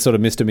 What, in the sort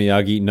of Mr.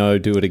 Miyagi, no,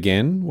 do it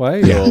again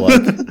way? Yeah. Or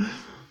like,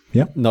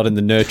 Yep. not in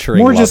the nurturing,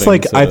 More just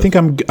loving like sort I of- think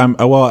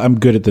I'm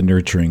good at the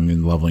nurturing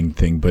and loving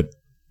thing, but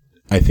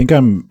I think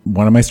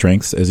one of my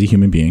strengths as a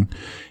human being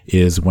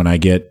is when I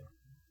get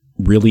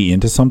really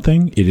into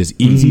something, it is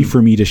easy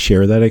for me to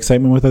share that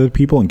excitement with other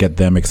people and get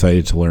them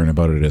excited to learn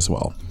about it as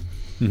well.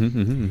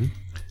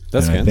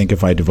 That's And I good. think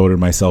if I devoted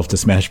myself to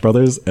Smash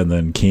Brothers and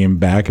then came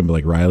back and be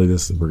like, Riley,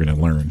 we're going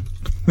to learn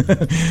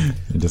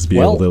and just be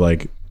able to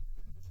like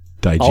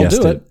I'll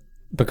digest do it.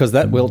 Because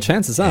that will,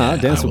 chances are,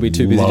 Dennis I will be would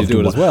too busy to love do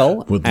it as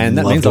well, would and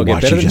that love means to I'll get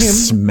watch better you than him.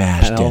 just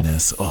smash and I'll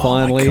Dennis. Oh my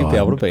finally God. be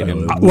able to beat I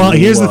him. would Well,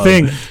 here's the love-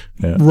 thing.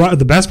 Yeah.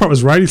 The best part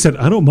was Riley said,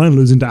 I don't mind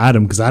losing to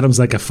Adam because Adam's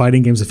like a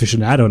fighting games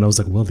aficionado. And I was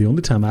like, well, the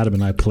only time Adam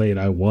and I played,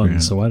 I won.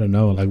 So I don't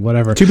know. Like,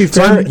 whatever. To be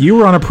So fair, you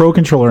were on a pro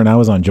controller and I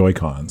was on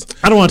Joy-Cons.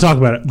 I don't want to talk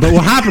about it. But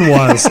what happened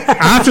was,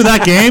 after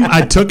that game,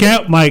 I took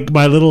out my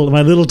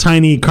little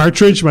tiny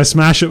cartridge, my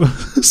Smash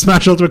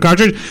Ultimate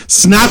cartridge,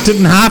 snapped it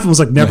in half, and was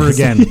like, never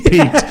again.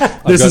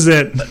 Peaked. This is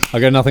it. I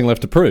got nothing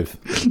left to prove.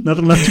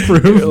 Nothing left to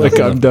prove. Like,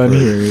 I'm done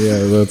here.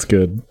 Yeah, that's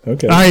good.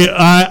 Okay.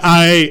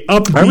 I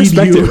upbeat I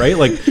respect you it, right?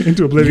 Like,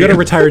 into you oblivion. got to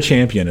retire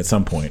champion at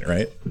some point,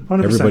 right?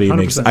 100%, Everybody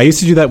makes. 100%. I used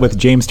to do that with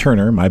James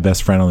Turner, my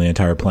best friend on the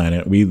entire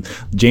planet.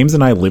 James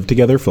and I lived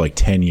together for like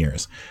 10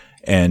 years,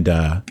 and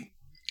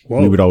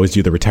we would always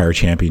do the retire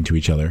champion to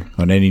each other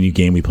on any new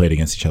game we played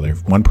against each other.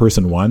 If one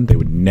person won, we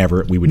would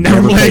never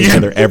play each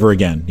other ever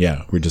again.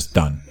 Yeah, we're just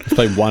done. Just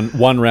play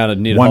one round of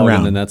Nid One Hog, round,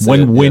 and then that's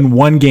win it.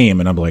 one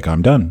game, and I'm like,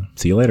 I'm done.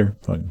 See you later.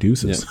 Fuck,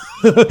 deuces.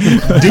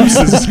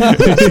 Deuces.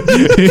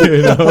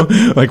 You know,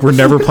 like we're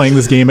never playing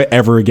this game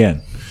ever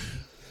again.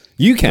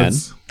 You can.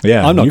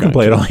 Yeah, I'm not you can going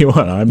play to. it all you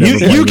want. I'm never You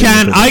playing it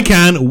can, because- I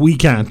can, we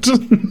can't.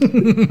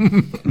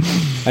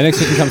 Our next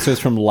question comes to us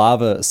from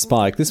Lava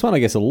Spike. This one, I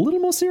guess, a little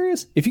more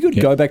serious. If you could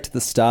go back to the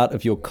start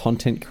of your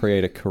content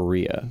creator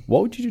career,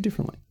 what would you do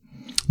differently?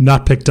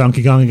 Not pick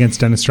Donkey Kong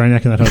against Dennis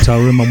Straniak in that hotel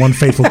room on one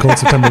fateful cold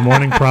September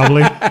morning,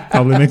 probably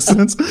makes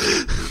sense.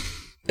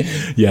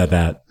 Yeah,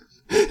 that.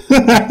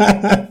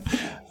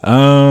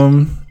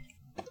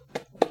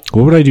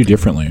 What would I do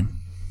differently?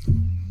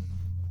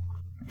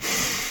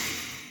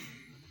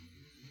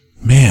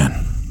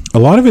 Man, a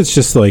lot of it's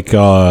just like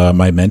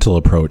my mental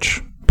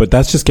approach, but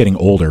that's just getting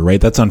older, right?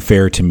 That's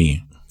unfair to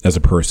me as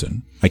a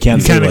person. I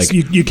can't say like,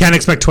 You can't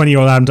expect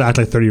 20-year-old Adam to act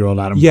like 30-year-old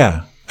Adam.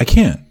 yeah, I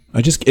can't.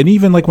 And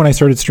even like when I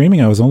started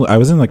streaming, I was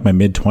in like my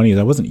mid 20s.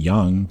 I wasn't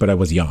young, but I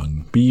was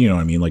young. But you know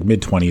what I mean? Like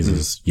mid 20s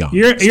is young.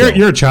 You're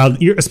a child.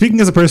 Speaking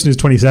as a person who's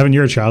 27,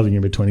 you're a child in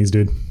your mid 20s,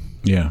 dude.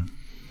 Yeah.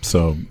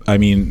 So, I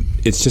mean,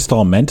 it's just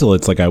all mental.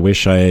 It's like, I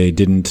wish I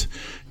didn't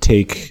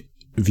take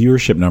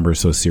viewership numbers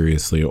so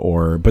seriously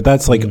but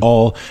that's like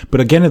but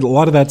again, a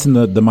lot of that's in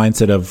the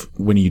mindset of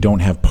when you don't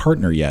have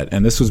partner yet.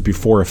 And this was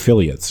before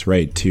affiliates,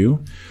 right?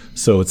 Too.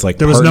 So it's like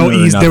There was no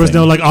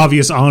like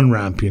obvious on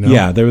ramp, you know?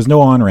 Yeah, there was no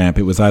on ramp.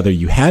 It was either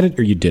you had it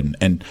or you didn't.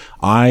 And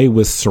I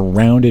was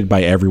surrounded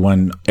by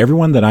everyone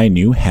that I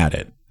knew had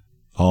it.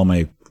 All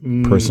my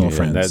personal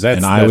friends.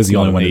 And I was the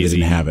only one that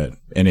didn't have it.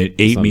 And it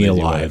ate me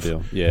alive.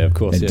 Yeah, of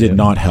course. It did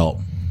not help.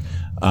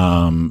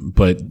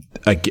 But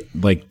like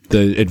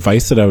the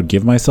advice that I would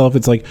give myself,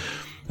 it's like,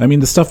 I mean,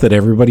 the stuff that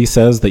everybody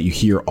says that you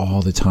hear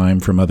all the time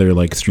from other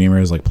like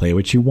streamers, like play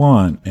what you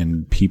want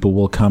and people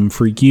will come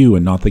for you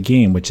and not the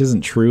game, which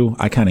isn't true.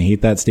 I kind of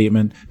hate that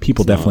statement.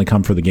 People definitely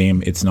come for the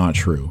game. It's not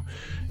true.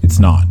 It's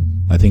not.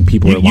 I think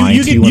people are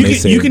lying to you when they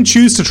say you can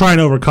choose to try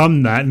and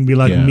overcome that and be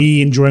like,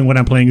 me enjoying what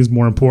I'm playing is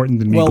more important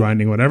than me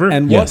grinding whatever.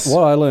 And what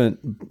I learned,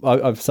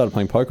 I've started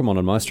playing Pokemon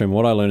on my stream.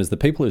 What I learned is the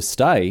people who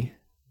stay,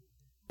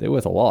 they're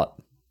worth a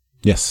lot.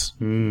 Yes.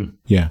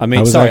 Yeah. I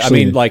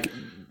mean, like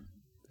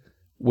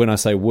when I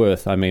say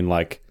worth, I mean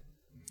like,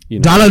 you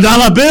know,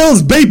 dollar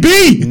bills,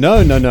 baby.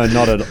 No, not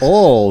at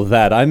all.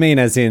 That I mean,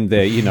 as in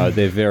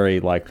they're very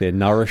like they're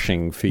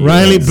nourishing for you.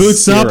 Riley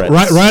boots up.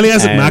 Riley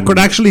has it macroed.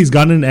 Actually, he's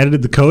gone and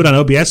edited the code on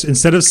OBS.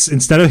 Instead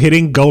of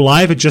hitting go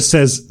live, it just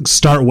says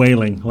start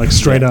whaling, like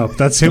straight up.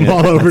 That's him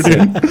all over,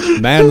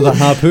 dude. Man with the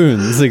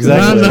harpoons,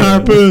 exactly. Man the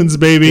harpoons,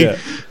 baby.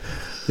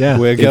 Yeah,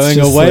 we're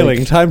going a whaling.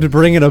 Like, time to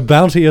bring in a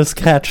bounteous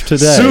catch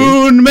today.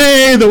 Soon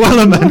may the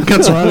Wellerman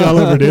cuts Riley all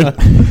over, dude.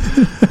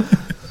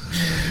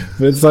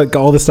 It's like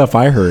all the stuff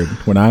I heard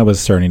when I was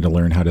starting to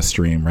learn how to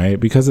stream, right?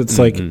 Because it's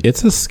like,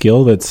 it's a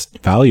skill that's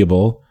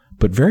valuable,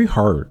 but very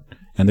hard.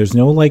 And there's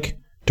no like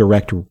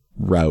direct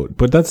route.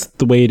 But that's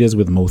the way it is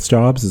with most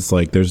jobs. It's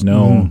like, there's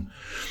no,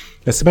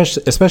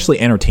 especially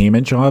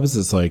entertainment jobs.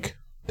 It's like,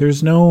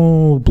 there's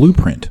no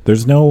blueprint.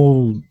 There's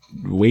no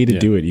way to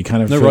do it. You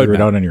kind of figure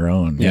it out on your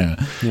own. Yeah.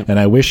 And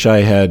I wish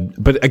I had,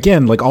 but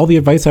again, like all the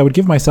advice I would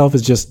give myself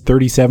is just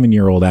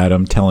 37-year-old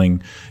Adam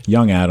telling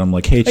young Adam,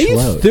 like, hey, chill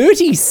out.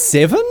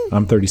 37?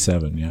 I'm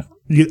 37. Yeah.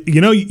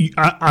 You know,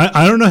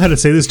 I don't know how to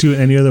say this to you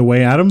any other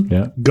way, Adam.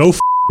 Yeah. Go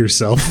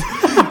yourself.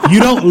 You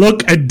don't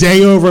look a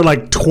day over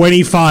like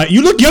 25.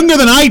 You look younger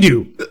than I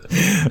do.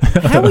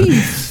 How are you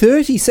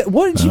 37?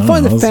 What did you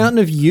find the fountain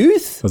of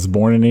youth? I was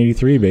born in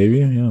 83, baby.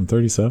 Yeah, I'm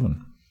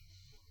 37.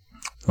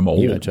 I'm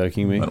old. You are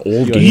joking me. An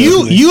old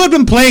you had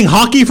been playing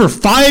hockey for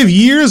 5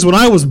 years when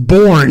I was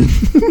born.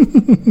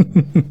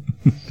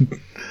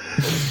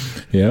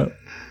 Yeah.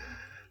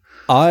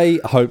 I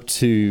hope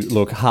to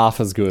look half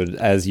as good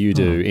as you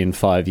do in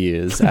 5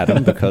 years,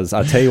 Adam, because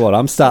I tell you what,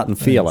 I'm starting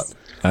to feel it.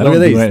 Look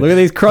at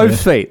these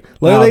crow's feet.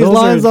 Look at these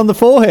lines on the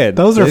forehead.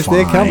 Those are fine.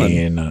 They're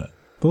coming.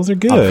 Those are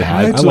good.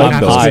 I love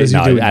those.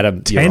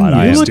 Adam, you're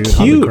right. You look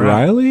cute,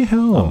 Riley.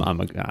 Hell, I'm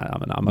a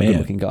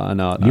good-looking guy.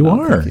 No, you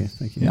are.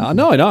 Thank you. I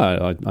know.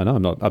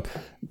 I'm not.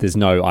 There's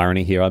no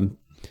irony here. I'm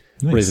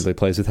reasonably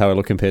pleased with how I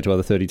look compared to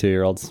other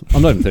 32-year-olds.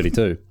 I'm not even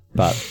 32,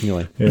 but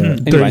nearly.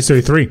 Anyway.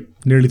 33,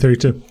 nearly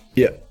 32.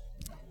 Yeah.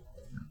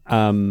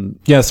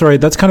 Yeah. Sorry,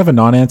 that's kind of a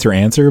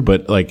non-answer,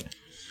 but like,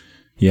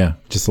 yeah,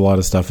 just a lot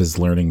of stuff is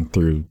learning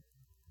through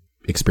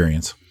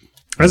experience.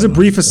 As a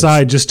brief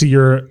aside, just to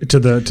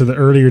the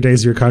earlier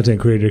days of your content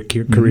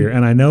creator career,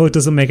 and I know it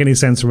doesn't make any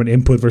sense from an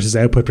input versus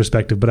output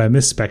perspective, but I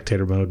miss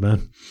spectator mode,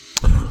 man.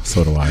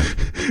 So do I.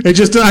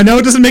 I know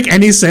it doesn't make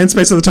any sense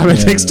based on the time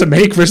it takes to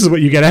make versus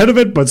what you get out of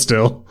it, but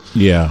still.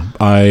 Yeah,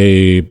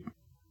 I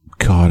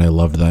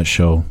loved that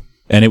show,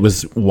 and it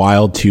was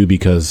wild too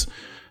because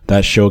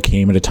that show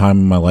came at a time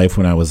in my life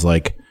when I was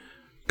like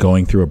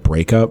going through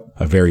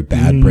a very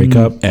bad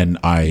breakup, and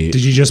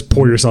did you just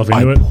pour yourself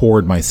into it? I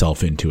poured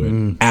myself into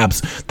it.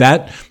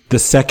 The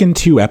second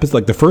two episodes,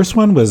 like the first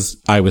one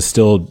was I was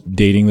still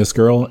dating this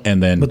girl,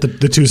 and then but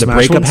the two smash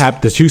breakup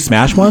ones? the two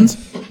smash ones.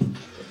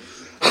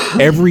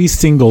 Every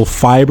single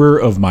fiber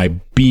of my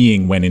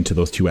being went into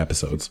those two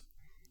episodes.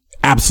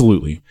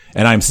 Absolutely.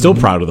 And I'm still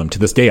proud of them to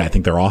this day. I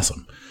think they're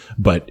awesome,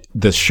 but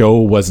the show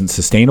wasn't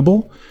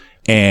sustainable.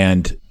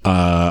 And,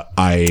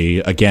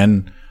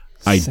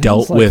 I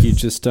dealt with. You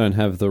just don't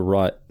have the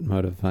right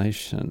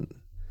motivation.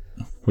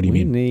 What do you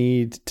mean? We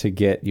need to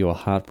get your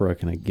heart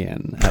broken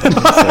again. So we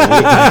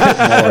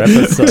can more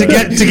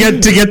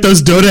episodes. to get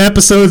those Dota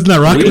episodes and that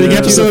Rocket League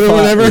episode or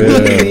whatever.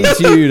 We need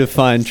you to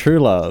find true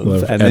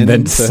love and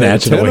then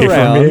snatch it away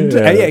from me.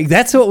 Yeah,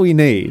 that's what we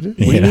need.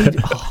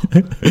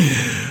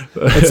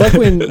 It's like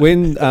when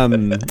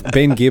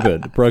Ben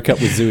Gibbard broke up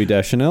with Zooey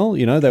Deschanel.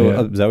 You know, they were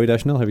Zooey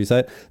Deschanel. Have you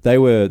said they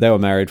were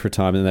married for a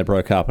time and then they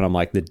broke up. And I'm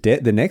like,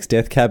 the next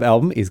Death Cab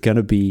album is going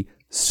to be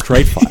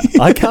straight fire.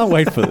 I can't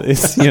wait for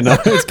this. You know,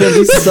 it's going to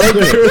be so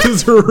good.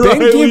 Ben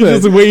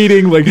Gibbard just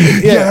waiting, like,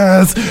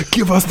 yes,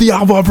 give us the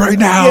album right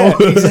now.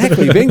 Yeah,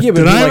 exactly. Ben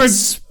Gibbard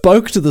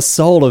spoke to the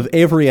soul of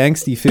every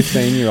angsty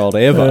 15-year-old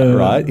ever.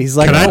 Right? He's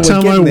like, we're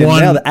getting there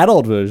now, the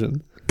adult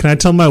version. Can I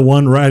tell my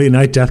one Friday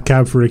night Death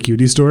Cab for a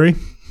Cutie story?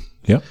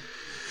 Yep.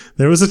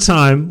 There was a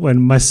time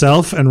when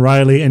myself and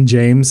Riley and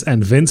James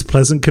and Vince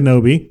Pleasant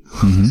Kenobi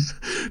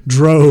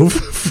drove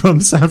from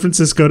San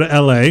Francisco to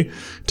LA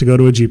to go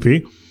to a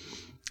GP.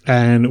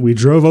 And we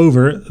drove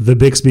over the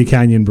Bixby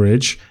Canyon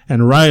Bridge.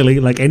 And Riley,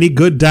 like any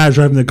good dad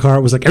driving the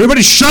car, was like,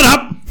 everybody shut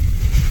up!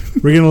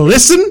 We're going to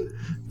listen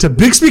to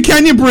Bixby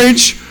Canyon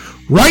Bridge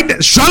right now.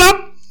 Shut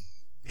up!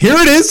 Here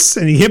it is.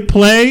 And he hit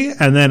play.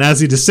 And then as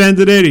he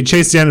descended it, he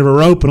chased the end of a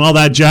rope and all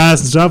that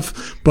jazz and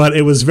stuff. But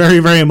it was very,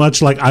 very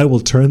much like, I will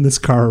turn this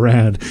car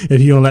around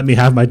if you don't let me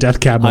have my Death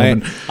Cab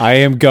moment. I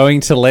am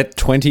going to let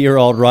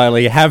 20-year-old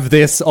Riley have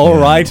this. All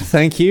right.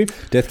 Thank you.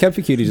 Death Cab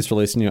for Cutie just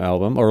released a new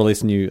album, or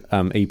released a new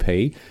EP.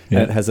 And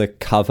it has a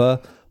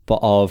cover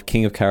of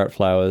King of Carrot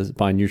Flowers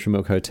by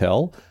Nutrimilk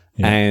Hotel.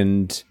 Yeah.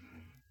 And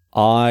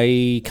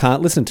I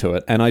can't listen to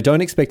it. And I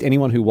don't expect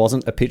anyone who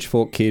wasn't a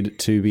Pitchfork kid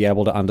to be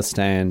able to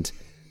understand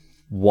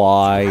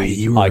why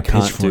You were I a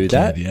can't Pitchfork do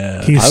that. kid,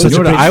 yeah. He's I such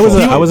was- a I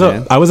was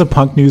man. I was a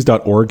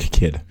punknews.org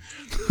kid.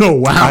 Oh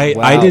wow!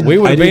 I did. We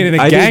would have I been did- in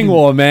a I gang did-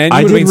 war, man. You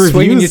I would have did been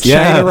swinging your reviews, chain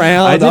yeah.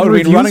 around. I I did would have been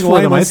reviews running for away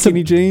in them. my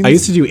skinny jeans. I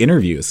used to do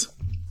interviews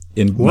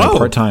in my Whoa.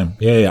 part time.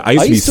 Yeah. I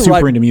used to be super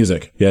write- into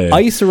music. Yeah. I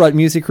used to write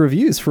music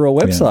reviews for a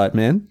website,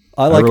 man.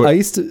 I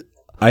used to.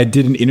 I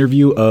did an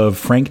interview of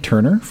Frank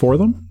Turner for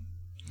them.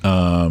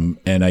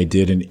 And I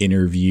did an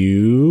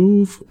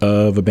interview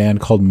of a band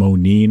called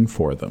Monine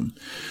for them.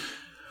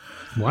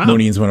 Wow.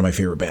 Monine's one of my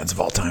favorite bands of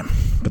all time,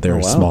 but they're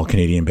a small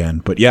Canadian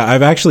band. But yeah,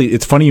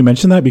 it's funny you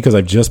mentioned that because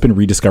I've just been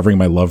rediscovering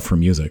my love for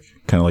music.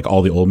 Kind of like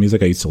all the old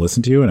music I used to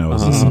listen to, and I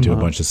was listening to a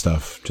bunch of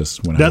stuff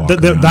just when I walk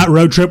around. That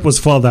road trip was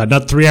full of that.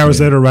 Not 3 hours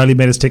later, Riley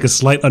made us take a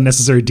slight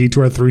unnecessary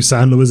detour through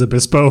San Luis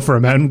Obispo for a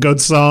Mountain Goat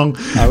song.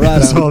 All right,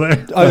 That's all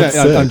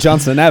there. on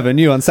Johnson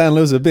Avenue on San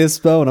Luis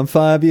Obispo, and I'm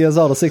 5 years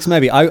old or 6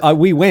 maybe.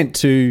 We went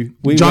to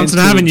Johnson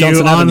went to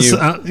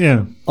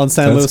Avenue on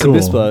San Luis That's cool.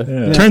 Obispo.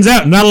 Yeah. Yeah. Turns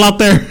out, not a lot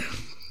there.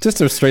 Just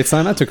a street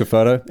sign. I took a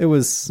photo. It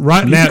was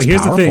Right now, Music's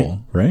here's the thing.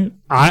 powerful, right?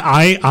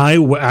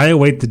 I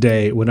await the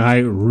day when I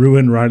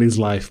ruin Riley's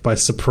life by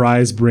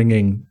surprise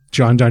bringing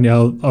John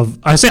Danielle of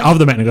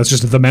the Mountain Goats,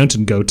 just the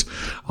Mountain Goat,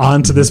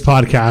 onto this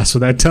podcast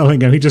without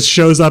telling him. He just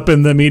shows up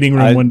in the meeting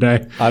room one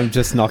day. I'm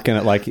just not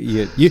gonna like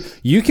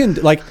you can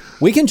like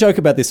we can joke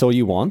about this all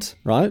you want,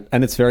 right?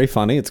 And it's very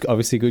funny. It's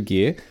obviously good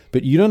gear,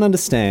 but you don't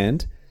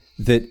understand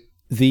that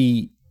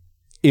the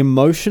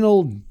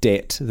emotional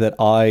debt that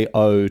I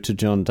owe to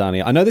John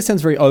Danielle. I know this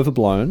sounds very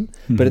overblown,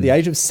 but at the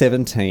age of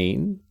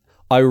 17,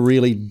 I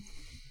really.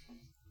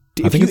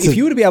 If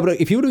you were to be able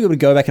to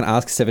go back and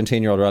ask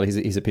 17-year-old Riley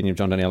his opinion of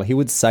John Danielle, he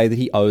would say that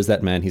he owes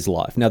that man his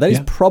life. Now that is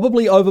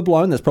probably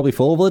overblown. That's probably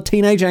full of all the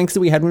teenage angst that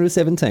we had when we were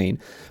 17.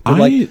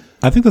 But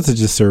I think that's a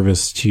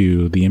disservice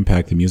to the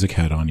impact the music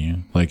had on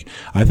you. Like,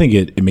 I think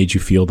it made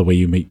you feel the way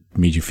you made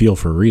you feel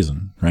for a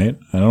reason, right?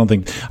 I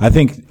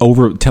think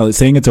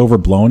saying it's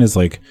overblown is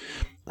like,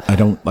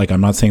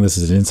 I'm not saying this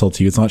is an insult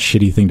to you. It's not a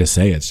shitty thing to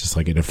say. It's just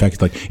like it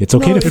affects, like, it's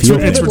okay to feel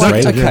things,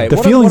 right? Okay, the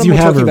feelings you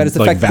have are about is the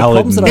like fact that the valid.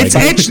 problems that I and, It's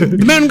like, etched.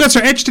 The Mountain Goats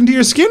are etched into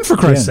your skin, for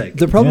Christ's sake.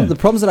 The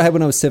problems that I had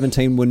when I was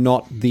 17 were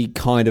not the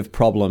kind of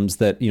problems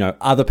that,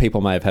 other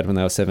people may have had when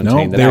they were 17.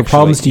 no, that they were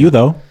problems to you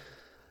though.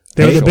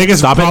 They were the biggest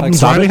Stop it. problems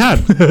Stop Riley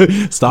it.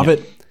 had. Stop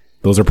it.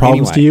 Those are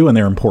problems Anyway. to you, and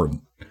they're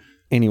important.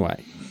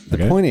 Anyway, the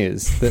Okay. point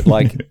is that,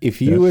 like,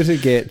 if you were to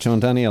get John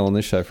Danielle on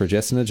this show for a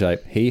Jess and a Jape,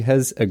 he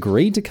has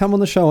agreed to come on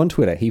the show on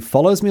Twitter. He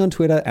follows me on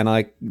Twitter, and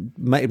it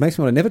makes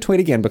me want to never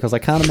tweet again because I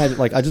can't imagine,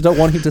 like, I just don't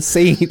want him to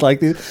see, like,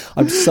 this.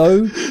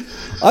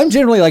 I'm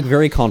generally, like,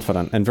 very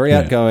confident and very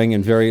outgoing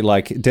and very,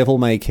 like, devil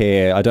may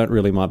care. I don't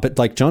really mind. But,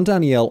 like, John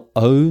Danielle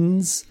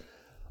owns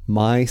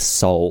my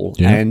soul.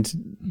 Yeah.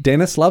 And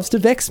Dennis loves to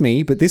vex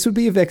me, but this would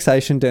be a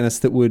vexation, Dennis,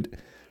 that would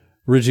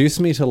reduce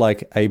me to,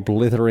 like, a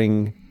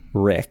blithering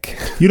wreck.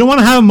 You don't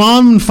want to have him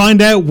on and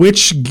find out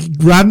which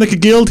Radnica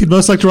guild he'd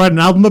most like to write an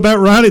album about,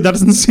 Riley? That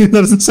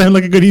doesn't sound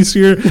like a good use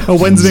for a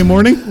Wednesday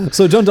morning.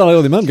 So John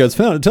Danielle, the Mountain Goats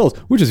founder, tell us,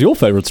 which is your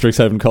favourite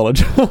Strixhaven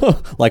college?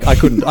 Like, I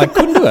couldn't do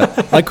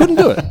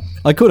it.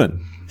 I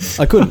couldn't.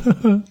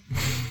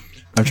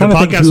 I'm trying to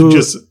think podcast who would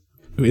just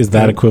is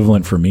that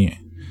equivalent for me.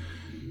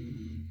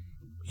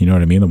 You know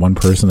what I mean? The one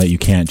person that you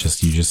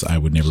I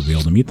would never be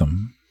able to meet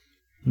them.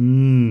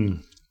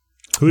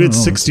 Who did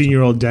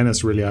 16-year-old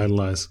Dennis really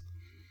idolize?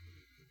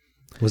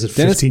 Was it 15-year-old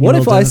Dennis, Dennis? what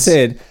if I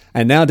said,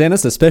 and now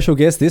Dennis, a special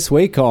guest this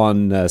week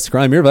on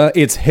Scrime River,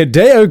 it's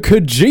Hideo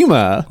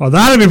Kojima. Oh,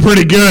 that'd be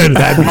pretty good.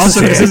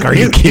 Also, Are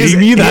you kidding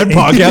me? That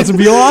podcast would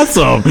be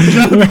awesome.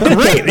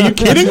 great. Are you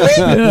kidding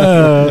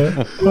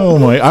me? Oh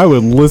my! I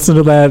would listen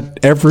to that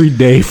every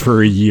day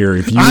for a year.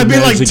 If you, I'd be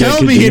managed like, to get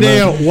tell me, Kojima-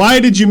 Hideo, why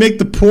did you make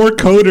the poor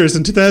coders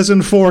in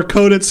 2004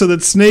 code it so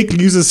that Snake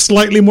uses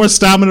slightly more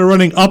stamina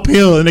running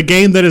uphill in a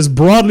game that is,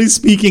 broadly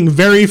speaking,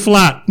 very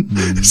flat?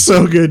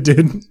 So good,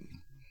 dude.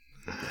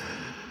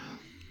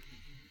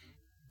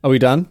 Are we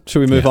done? Should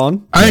we move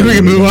on? I think we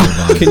can move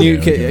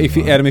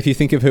on. Adam, if you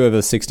think of whoever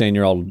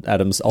 16-year-old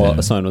Adam's soul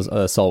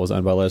was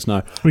owned by, let us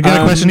know. We got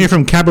a question here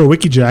from Cabra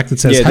Wikijack that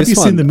says, yeah, have you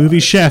this seen one- the movie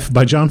Chef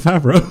by Jon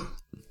Favreau?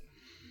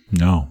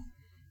 No.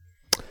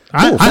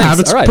 I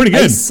have. It's All right. pretty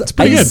good. Ace, It's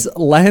pretty Ace good.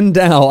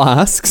 Landau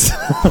asks,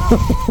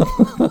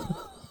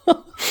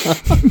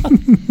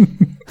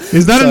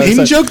 Is that an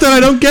so- in-joke that I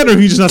don't get, or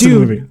have you just not seen the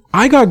movie? Dude,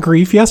 I got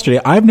grief yesterday.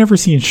 I've never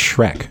seen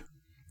Shrek.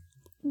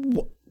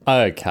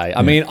 okay.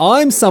 I mean,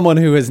 I'm someone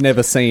who has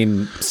never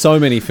seen so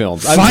many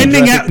films. I've seen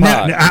Finding Jurassic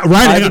out, Park.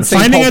 I haven't seen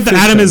finding Pulp out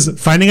that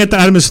Fiction.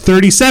 Adam is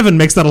 37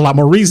 makes that a lot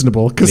more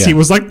reasonable because he Yeah.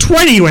 was like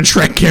 20 when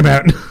Shrek came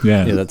out.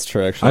 Yeah, Yeah, that's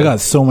true, actually. I got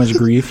so much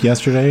grief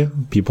yesterday.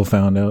 People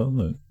found out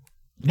that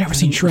never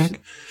seen Shrek.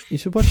 You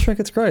should watch Shrek.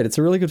 It's great. It's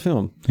a really good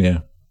film. Yeah.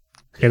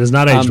 It has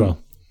not aged well.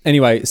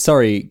 Anyway,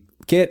 sorry.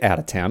 Get out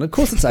of town. Of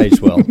course it's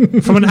aged well.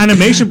 From an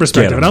animation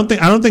perspective, Get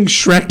I don't think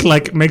Shrek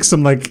like makes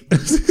some like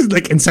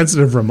like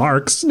insensitive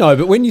remarks. No,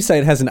 but when you say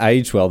it hasn't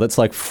aged well, that's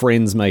like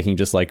Friends making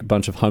just like a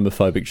bunch of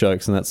homophobic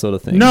jokes and that sort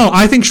of thing. No,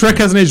 I think Shrek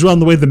hasn't aged well in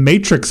the way The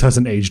Matrix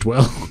hasn't aged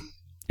well.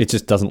 It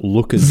just doesn't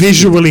look as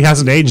visually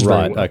hasn't aged very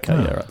right. well. Okay,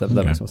 yeah, right. That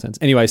makes more sense.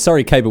 Anyway,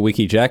 sorry, Cable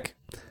Wiki Jack.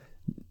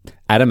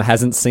 Adam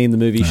hasn't seen the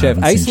movie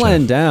Chef. Ace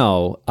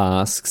Landau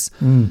asks,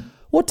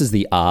 what does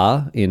the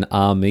R in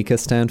Armika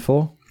stand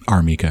for?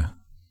 Armika.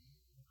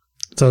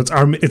 So it's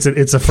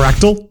a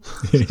fractal.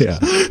 Yeah,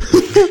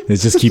 it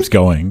just keeps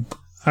going.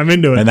 I'm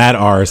into it. And that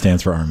R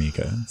stands for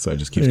Armika, so it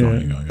just keeps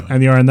going and going.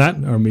 And the R in that,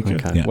 Armika.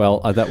 Okay. Yeah. Well,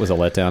 that was a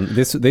letdown.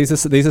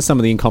 These are some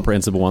of the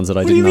incomprehensible ones that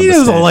I didn't mean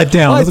understand. it was a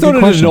letdown? I That's a thought good it would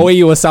question. annoy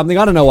you or something.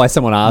 I don't know why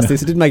someone asked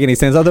this. It didn't make any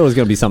sense. I thought it was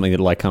going to be something that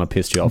like kind of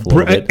pissed you off a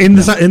little bit. In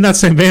that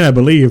same vein, I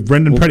believe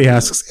Brendan Petty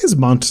asks, "Is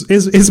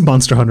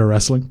Monster Hunter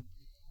wrestling?"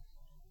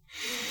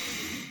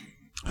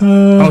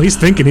 He's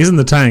thinking. He's in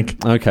the tank.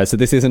 Okay, so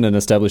this isn't an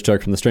established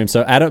joke from the stream.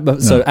 So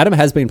Adam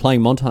has been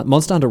playing Monster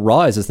Hunter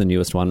Rise as the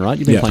newest one, right?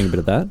 You've been playing a bit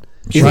of that.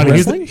 Is it Riley,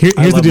 wrestling? here's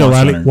the love deal,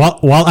 Monster Riley.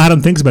 Hunter. While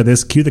Adam thinks about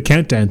this, cue the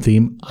countdown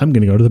theme. I'm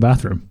going to go to the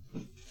bathroom.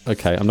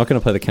 Okay, I'm not going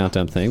to play the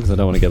countdown thing because I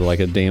don't want to get like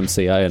a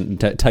DMCA and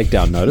take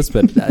down notice.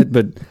 But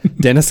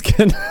Dennis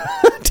can.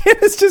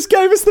 Dennis just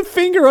gave us the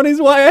finger on his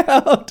way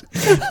out.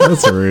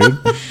 That's rude.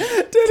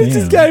 Dennis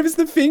just gave us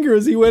the finger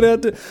as he went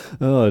out to.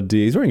 Oh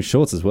dear, he's wearing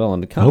shorts as well,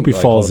 and it can't hope be he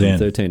like falls hotter than in.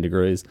 13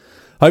 degrees.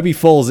 Hope he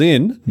falls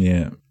in.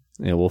 Yeah.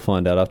 Yeah, we'll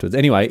find out afterwards.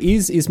 Anyway,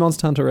 is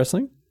Monster Hunter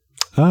wrestling?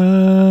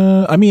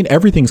 I mean,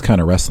 everything's kind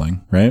of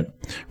wrestling, right?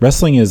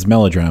 Wrestling is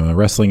melodrama.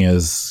 Wrestling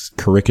is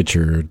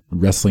caricature.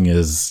 Wrestling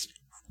is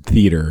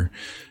theater.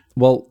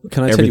 Well,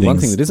 can I tell you one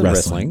thing Everything's that isn't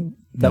wrestling. wrestling?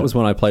 That was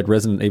when I played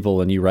Resident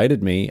Evil and you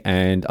rated me,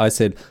 and I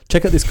said,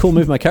 check out this cool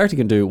move my character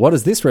can do. What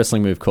is this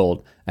wrestling move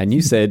called? And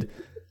you said,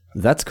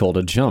 that's called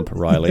a jump,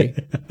 Riley.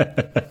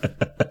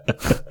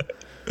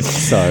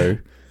 So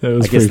I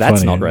guess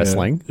that's not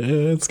wrestling. Yeah.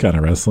 It's kind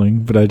of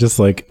wrestling, but I just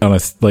I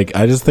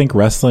just think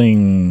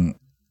wrestling.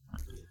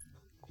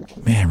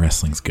 Man,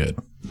 wrestling's good.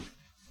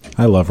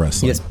 I love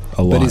wrestling. Yes,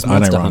 a lot. but is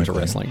Monster Hunter unironically.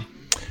 wrestling?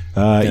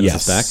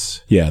 Yes. is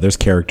back. Yeah, there's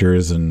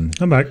characters and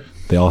I'm back.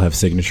 they all have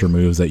signature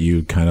moves that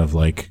you kind of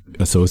like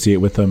associate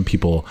with them.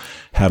 People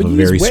have But a you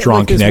very use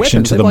strong there's connection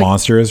weapons. to They're the like-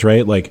 monsters,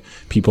 right? Like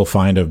people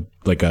find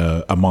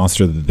a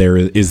monster that there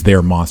is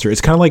their monster.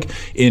 It's kind of like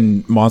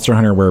in Monster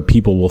Hunter where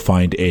people will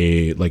find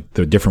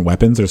the different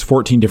weapons. There's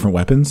 14 different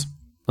weapons.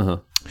 Uh-huh.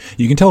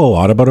 You can tell a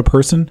lot about a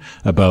person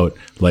about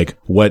like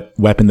what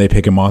weapon they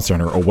pick in Monster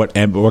Hunter or what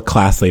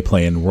class they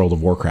play in World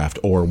of Warcraft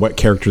or what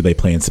character they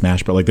play in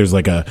Smash. But like there's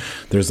like a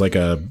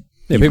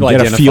you people can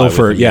get a identify feel with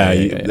for them. Yeah.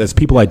 as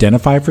people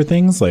identify for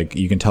things, like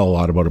you can tell a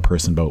lot about a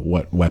person about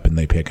what weapon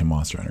they pick in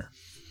Monster Hunter.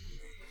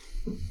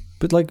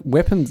 But like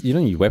weapons, you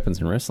don't use weapons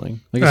in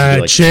wrestling. I guess you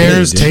do, like,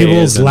 Chairs, chairs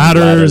tables, and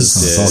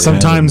ladders. yeah.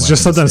 Sometimes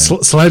just Weapons,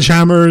 sometimes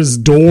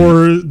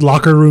sledgehammers,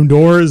 locker room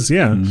doors.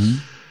 Yeah,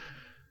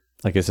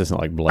 I guess it's not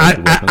like blade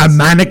a weapons.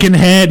 mannequin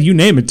head. You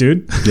name it,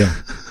 dude. Yeah,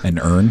 an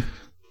urn.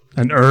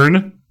 An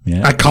urn,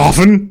 Yeah. a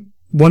coffin.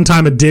 One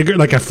time a digger,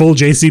 like a full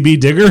JCB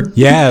digger.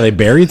 Yeah, they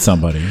buried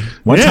somebody.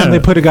 One Yeah. time they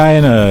put a guy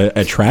in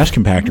a trash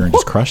compactor and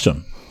just crushed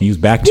him. He was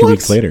back 2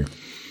 weeks later.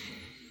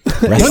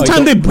 One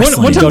time they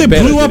Got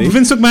better, blew up did he?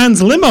 Vince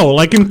McMahon's limo,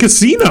 like in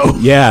Casino.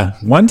 Yeah,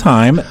 one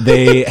time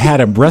they had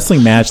a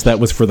wrestling match that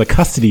was for the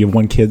custody of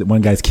one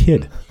guy's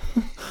kid.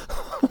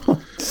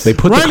 They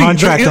put the Riley,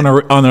 contract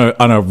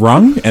on a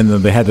rung, and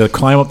then they had to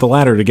climb up the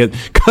ladder to get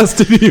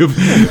custody of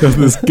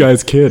this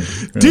guy's kid.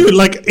 Dude,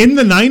 like in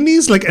the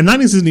 90s, like and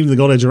 90s isn't even the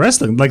golden age of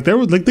wrestling. Like they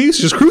used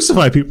to just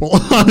crucify people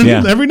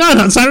every night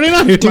on Saturday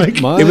night. Like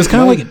It was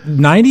kind of like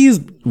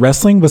 90s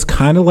wrestling was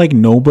kind of like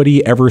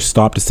nobody ever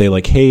stopped to say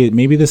like, hey,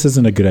 maybe this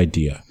isn't a good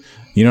idea.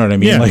 You know what I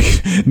mean? Yeah.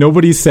 Like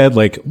nobody said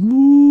like,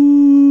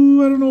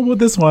 ooh, I don't know about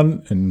this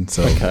one. And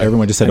so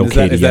everyone just said And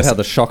okay. is that how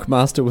the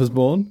Shockmaster was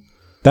born?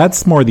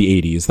 That's more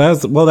the 80s. That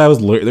was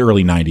the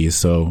early 90s.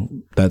 So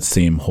that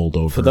same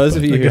holdover. For those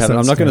of you who guess haven't, I'm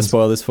that's not going to nice.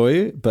 spoil this for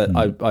you, but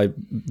I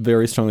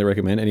very strongly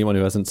recommend anyone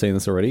who hasn't seen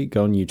this already,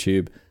 go on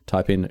YouTube,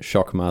 type in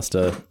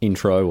Shockmaster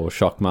intro or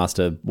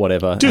Shockmaster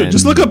whatever. dude, and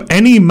just look up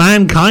any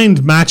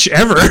Mankind match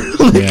ever.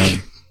 Like, Yeah.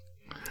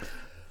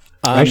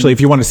 Actually, if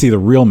you want to see the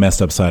real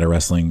messed up side of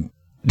wrestling,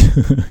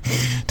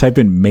 type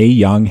in Mae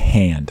Young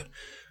hand,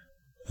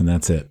 and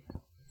that's it.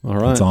 All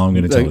right. That's all I'm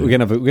gonna tell you. We're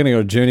going to go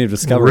on a journey of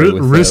discovery.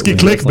 with, risky with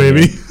click, wrestling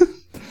baby. here.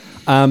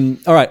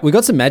 All right. We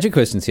got some magic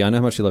questions here. I know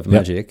how much you love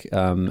magic.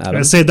 Adam.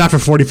 I saved that for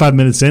 45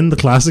 minutes in. The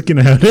classic, you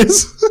know how it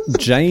is.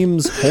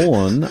 James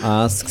Horn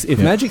asks, if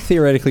Magic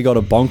theoretically got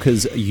a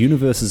bonkers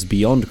Universes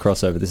Beyond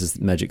crossover, this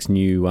is Magic's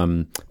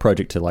new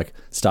project to like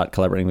start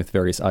collaborating with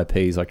various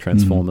IPs like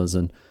Transformers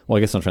and, well, I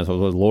guess not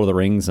Transformers, Lord of the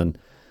Rings and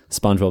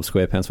SpongeBob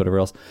SquarePants, whatever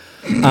else.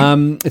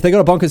 If they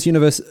got a bonkers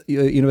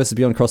Universes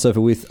Beyond crossover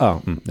with,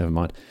 never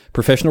mind,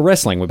 professional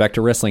wrestling, we're back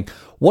to wrestling.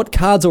 What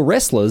cards or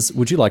wrestlers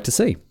would you like to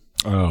see?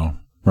 Oh,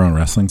 we're on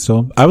wrestling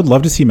still. I would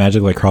love to see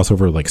Magic like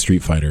crossover with, like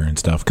Street Fighter and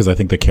stuff because I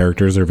think the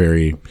characters are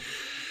very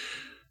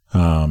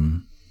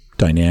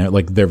dynamic.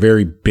 Like they're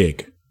very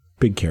big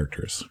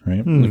characters,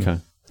 right? Okay.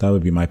 That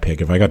would be my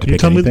pick if I got to pick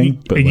Tell me,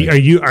 anything. But like,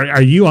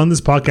 are you on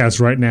this podcast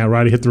right now?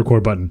 Riley, hit the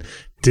record button.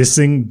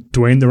 Dissing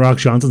Dwayne The Rock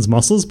Johnson's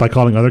muscles by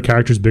calling other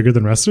characters bigger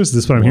than wrestlers. Is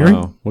this what I'm hearing?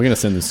 Wow. We're going to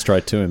send this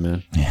straight to him,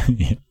 man.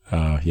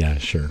 Yeah,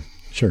 sure.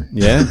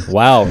 Yeah.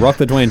 Wow. Rock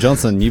the Dwayne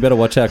Johnson. You better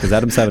watch out because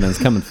Adam Savadan's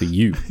coming for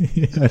you.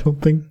 I don't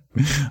think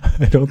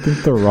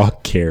The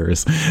Rock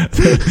cares.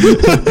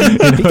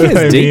 He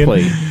cares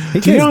deeply.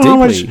 He cares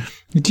deeply.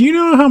 Do you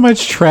know how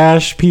much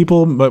trash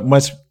people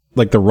must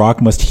like The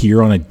Rock must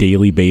hear on a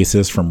daily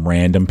basis from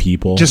random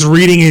people? Just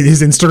reading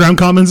his Instagram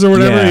comments or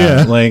whatever.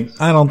 Yeah. Like,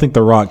 I don't think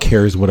The Rock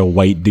cares what a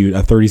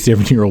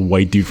 37-year-old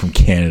white dude from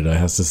Canada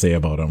has to say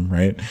about him,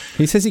 right?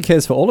 He says he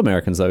cares for all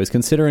Americans, though. He's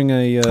considering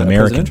a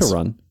presidential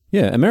run.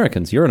 Yeah,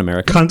 Americans. You're an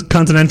American.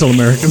 Continental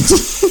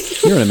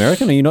Americans. You're an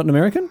American. Are you not an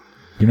American?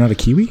 You're not a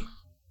Kiwi?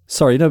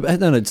 Sorry, no.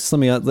 Just let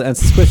me answer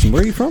this question.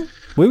 Where are you from?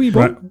 Where were you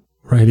born?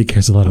 Right. He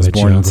cares a lot about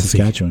born geography. in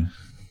Saskatchewan.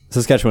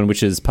 Saskatchewan,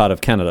 which is part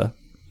of Canada.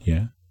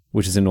 Yeah.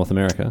 Which is in North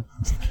America.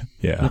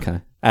 Yeah.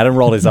 Okay. Adam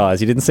rolled his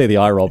eyes. You didn't see the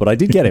eye roll, but I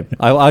did get him.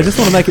 I just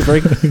want to make it very...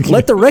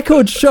 Let the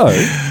record show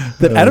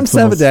that Adam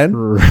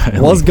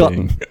Savadan was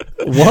gotten.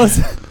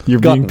 You're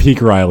being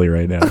peak Riley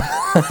right now.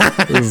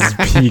 This is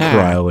peak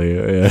Riley.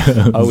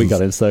 Yeah. Oh, we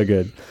got him so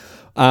good.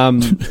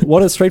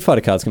 What are Street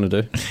Fighter cards going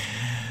to do?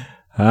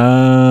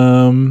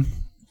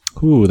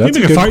 Ooh, that's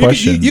a good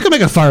question. You can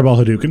make a fireball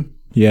Hadouken.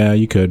 Yeah,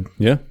 you could.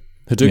 Yeah.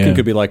 Hadouken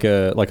could be like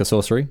a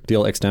sorcery,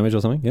 deal X damage or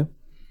something. Yeah.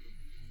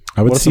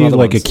 I would see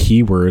like a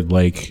keyword,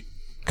 like,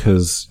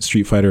 because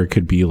Street Fighter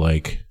could be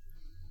like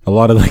a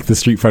lot of like the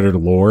Street Fighter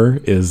lore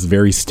is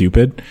very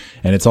stupid,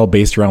 and it's all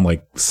based around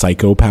like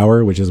psycho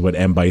power, which is what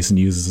M. Bison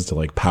uses to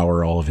like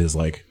power all of his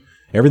like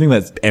everything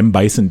that M.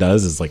 Bison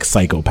does is like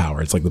psycho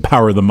power. It's like the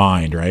power of the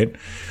mind, right?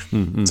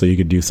 Mm-hmm. So you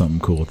could do something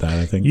cool with that.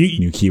 I think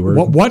new keyword.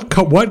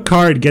 What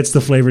card gets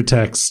the flavor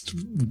text?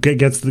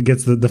 Gets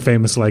the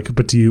famous like?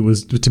 But to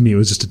me it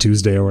was just a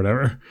Tuesday or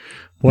whatever.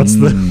 What's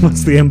the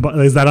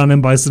is that on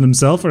M. Bison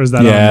himself or is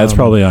that? Yeah, it's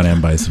probably on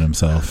M. Bison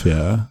himself.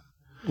 Yeah.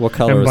 What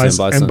color is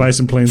M. Bison? M.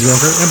 Bison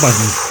Planeswalker. M.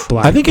 Bison's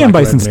black. I think M.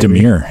 Bison's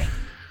Dimir.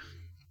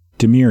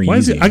 Dimir. Why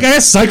is it? I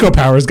guess Psycho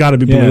Power has got to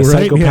be blue, right?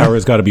 Psycho Power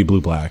has got to be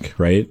blue-black,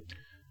 right?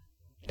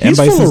 He's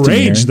full of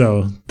rage,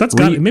 though. That's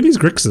got maybe he's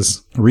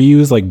Grixis.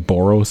 Reuse like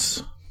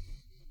Boros.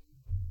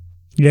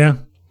 Yeah.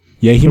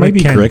 Yeah, he might be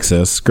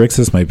Grixis.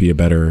 Grixis might be a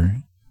better,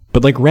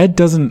 but like Red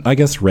doesn't. I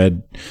guess Red's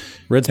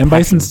M.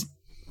 Bison's.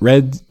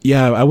 Red,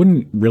 yeah, I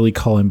wouldn't really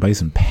call M.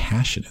 Bison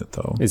passionate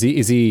though. Is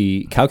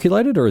he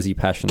calculated or is he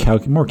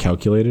passionate? More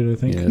calculated, I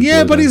think.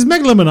 Yeah, but he's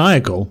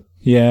megalomaniacal.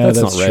 Yeah,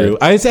 that's true.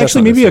 It's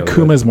actually maybe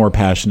Akuma's more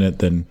passionate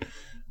than,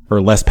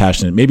 or less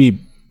passionate. Maybe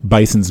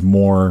Bison's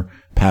more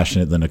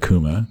passionate than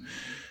Akuma,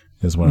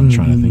 is what I'm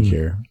trying to think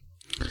here.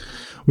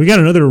 We got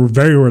another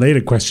very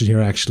related question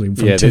here, actually,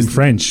 from Tim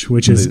French,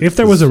 which is, if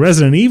there was a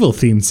Resident Evil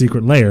themed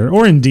secret lair,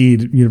 or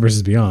indeed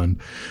Universes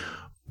Beyond,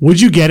 would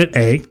you get it,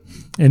 A?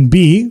 And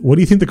B, what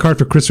do you think the card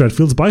for Chris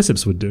Redfield's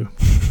biceps would do?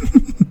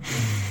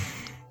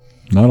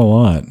 Not a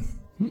lot.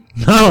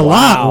 Not a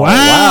lot.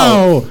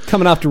 Wow.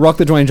 Coming after Rock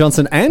the Dwayne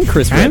Johnson and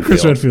Chris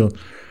Redfield.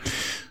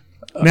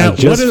 Now,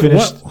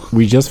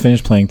 we just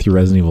finished playing through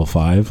Resident Evil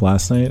 5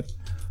 last night.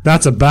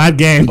 That's a bad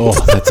game. Oh,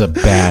 that's a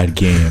bad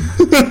game.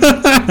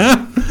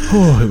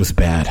 Oh, it was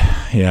bad.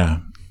 Yeah.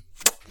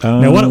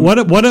 Now,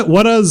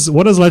 what does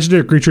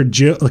legendary creature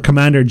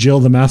Commander Jill,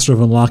 the Master of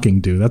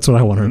Unlocking, do? That's what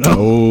I want to know.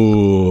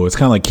 Oh, it's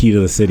kind of like Key to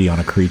the City on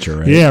a creature,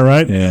 right? Yeah,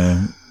 right.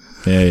 Yeah.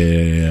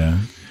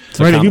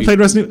 So right, have you played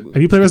Resident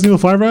Evil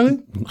 5, Riley?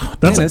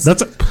 That's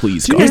a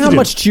please. Do you know how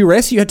much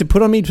duress you had to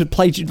put on me to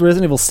play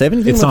Resident Evil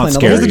 7? It's not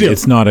scary.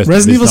 It's not a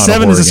Resident Evil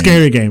 7 is a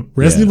scary game.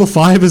 Resident Evil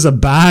 5 is a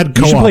bad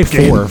co-op game. You should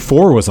play 4.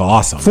 4 was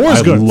awesome. 4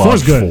 is good. 4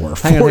 is good.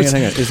 Hang on.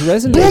 Is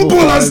Resident Evil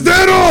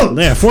 5...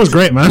 Yeah, 4 is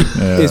great, man.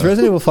 Yeah. Is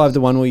Resident Evil 5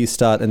 the one where you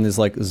start and there's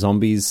like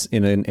zombies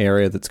in an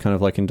area that's kind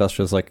of like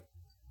industrial, like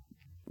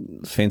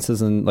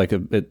fences and like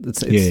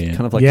it's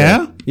kind of like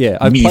I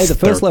played the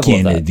first level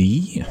of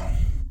that.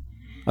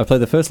 I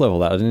played the first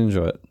level of that. I didn't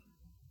enjoy it.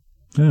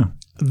 Yeah.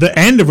 The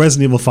end of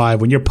Resident Evil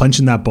 5, when you're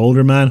punching that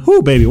boulder, man.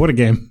 Whoo, baby, what a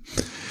game.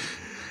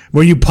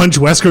 Where you punch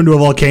Wesker into a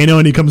volcano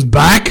and he comes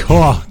back.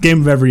 Oh,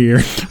 game of every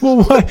year.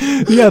 Well, what?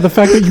 Yeah, the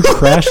fact that you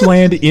crash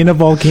land in a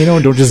volcano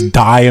and don't just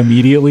die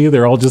immediately.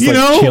 They're all just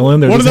chilling.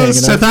 They're one of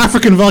those South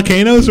African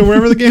volcanoes or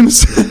wherever the game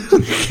is.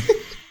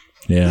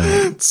 Yeah.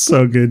 It's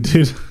so good,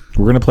 dude.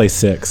 We're going to play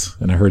 6,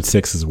 and I heard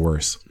 6 is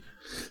worse.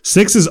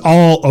 6 is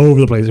all over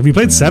the place. Have you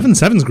played 7?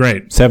 7's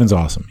great. 7's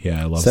awesome.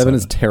 Yeah, I love 7. 7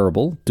 is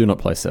terrible. Do not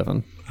play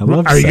 7. I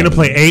love Are you going to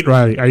play 8,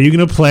 Riley? Are you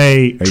going to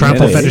play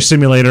Trample Fetish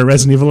Simulator,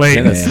 Resident Evil 8?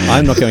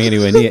 I'm not going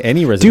anywhere near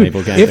any Resident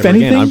Evil game ever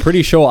again. I'm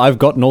pretty sure I've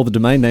gotten all the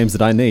domain names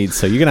that I need,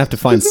 so you're going to have to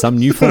find some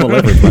new form of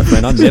leverage, my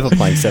friend. I'm never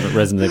playing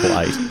Resident Evil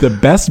 8. The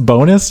best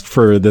bonus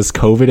for this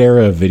COVID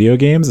era of video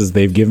games is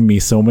they've given me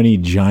so many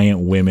giant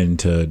women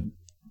to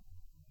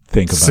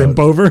think about. Simp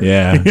over?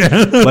 Yeah.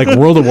 Like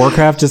World of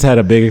Warcraft just had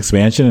a big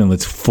expansion and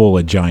it's full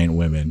of giant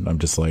women. I'm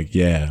just like,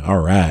 yeah, all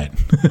right.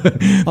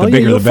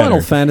 Your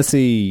Final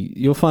Fantasy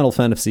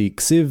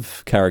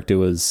Xiv character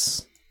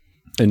was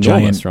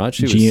enormous, right?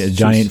 She was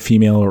giant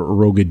female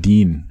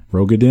Rogadin.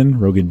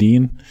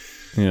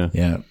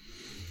 Yeah.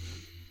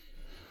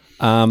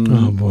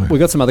 Oh, boy. We've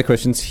got some other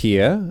questions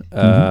here.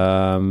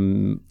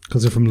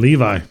 Because they're from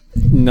Levi.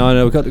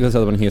 No, we've got this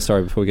other one here.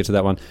 Sorry, before we get to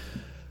that one.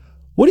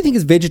 What do you think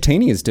is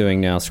Vegetini is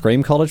doing now?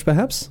 Scream College,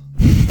 perhaps?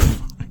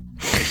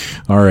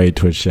 All right,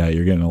 Twitch chat,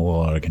 you're getting a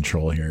little out of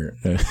control here.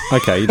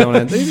 Okay, you don't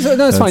want to...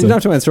 No, it's fine. You don't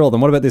have to answer all of them.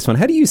 What about this one?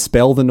 How do you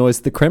spell the noise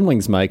that the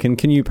Kremlings make? And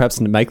can you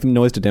perhaps make them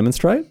noise to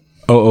demonstrate?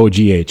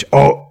 OOGH.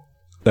 Oh,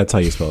 that's how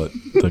you spell it.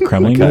 The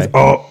Kremlin. Okay.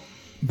 Oh,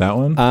 that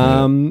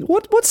one.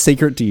 What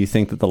secret do you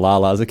think that the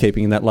Lalas are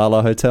keeping in that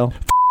Lala hotel?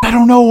 I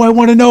don't know. I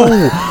want to know.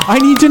 I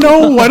need to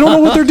know. I don't know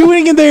what they're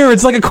doing in there.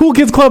 It's like a cool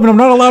kids club, and I'm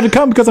not allowed to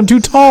come because I'm too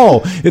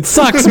tall. It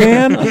sucks,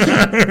 man.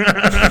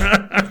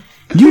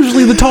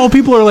 Usually the tall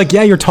people are like,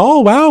 yeah, you're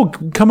tall. Wow,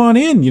 come on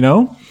in, you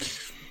know?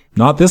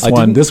 Not this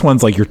one. This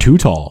one's like, you're too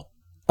tall.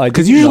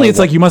 Because usually it's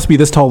like, you must be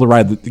this tall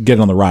to get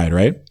on the ride,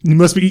 right?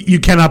 You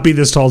cannot be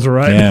this tall to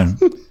ride. Yeah.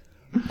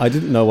 I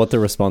didn't know what the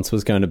response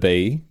was going to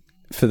be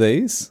for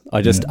these.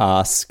 I just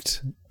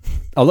asked...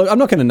 Oh, look, I'm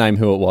not going to name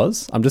who it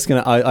was. I'm just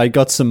going to... I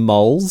got some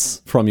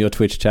moles from your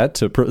Twitch chat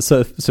to Is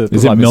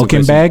it Milk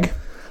and Bag?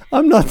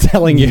 I'm not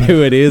telling you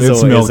who it is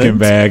it's or Milk isn't. and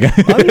Bag.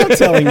 I'm not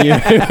telling you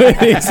who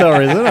it is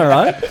or isn't, all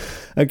right?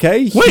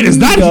 Okay. Wait, is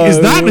that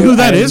who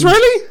that is,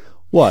 Riley?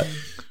 What?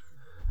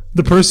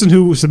 The person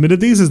who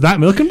submitted these, is that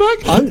Milk and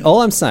Bag?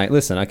 All I'm saying,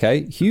 listen,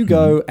 okay,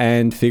 Hugo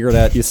and figure it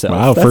out yourself.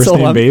 Wow, that's first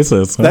name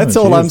basis. That's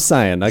all I'm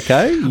saying,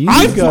 okay?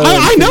 I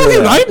know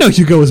him. I know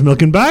Hugo is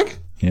Milk and Bag.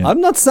 Yeah.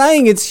 I'm not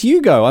saying it's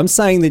Hugo. I'm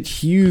saying that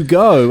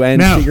Hugo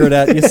and figure it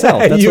out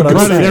yourself. That's what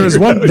I'm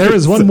saying. There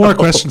is one more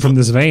question from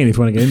this vein if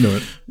you want to get into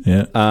it.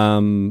 Yeah.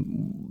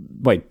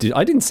 Wait,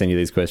 I didn't send you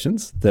these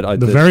questions.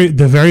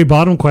 The very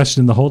bottom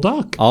question in the whole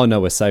doc. Oh no,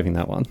 we're saving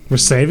that one. We're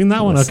saving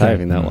that one. We're Okay,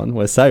 saving that one.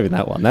 We're saving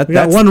that one. We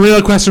got one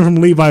real question from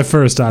Levi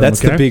first, Adam. That's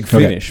the big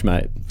finish,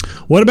 mate.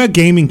 What about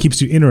gaming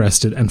keeps you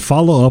interested? And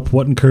follow up,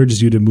 what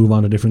encourages you to move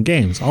on to different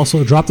games?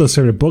 Also, drop those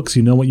favorite books.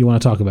 You know what you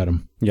want to talk about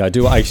them. Yeah, I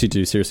do. I actually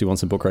do seriously want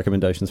some book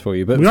recommendations for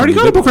you. But we already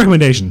got a book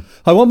recommendation.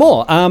 I want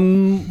more.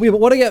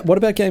 What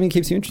about gaming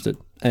keeps you interested?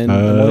 And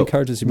what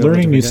encourages you?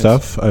 Learning new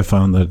stuff. I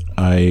found that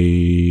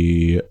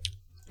I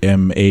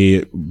am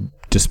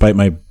despite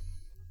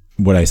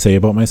what I say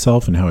about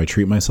myself and how I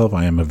treat myself,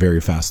 I am a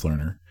very fast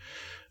learner,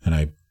 and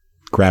I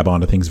grab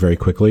onto things very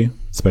quickly,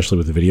 especially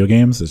with the video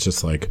games. It's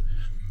just like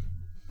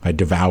I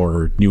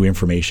devour new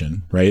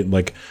information, right?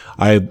 Like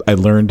I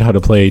learned how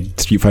to play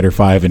Street Fighter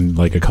V in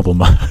like a couple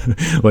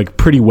months, like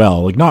pretty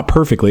well, like not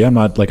perfectly. I'm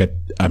not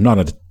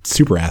a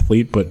super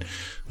athlete, but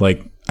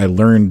like I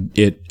learned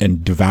it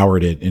and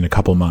devoured it in a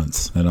couple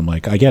months, and I'm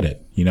like, I get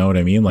it. You know what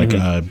I mean? Like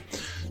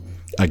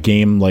a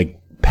game like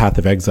Path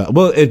of Exile.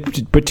 Well,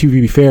 but to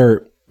be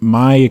fair,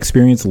 my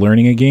experience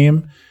learning a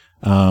game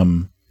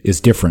is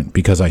different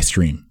because I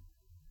stream.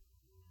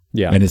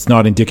 Yeah, and it's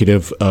not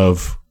indicative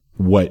of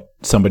what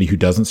somebody who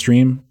doesn't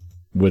stream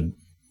would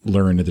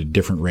learn at a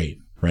different rate,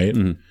 right?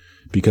 Mm-hmm.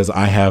 Because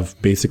I have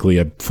basically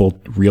a full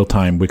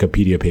real-time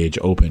Wikipedia page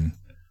open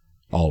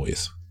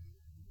always,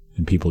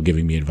 and people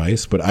giving me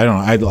advice. But I don't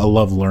know. I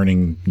love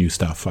learning new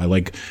stuff. I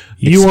like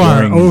You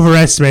are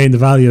overestimating the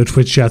value of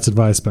Twitch chat's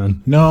advice,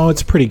 man. No,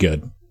 it's pretty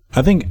good.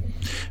 I think,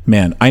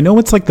 man, I know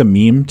it's like the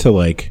meme to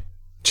like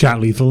chat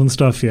lethal and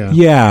stuff. Yeah.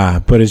 Yeah.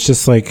 But it's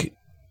just like,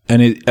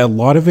 and a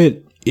lot of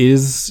it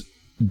is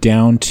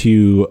down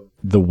to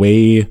the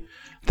way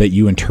that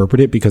you interpret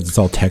it because it's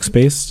all text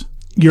based.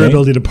 Your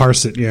ability to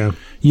parse it. Yeah.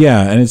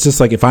 Yeah. And it's just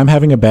like, if I'm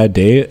having a bad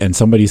day and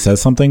somebody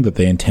says something that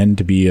they intend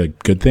to be a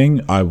good thing,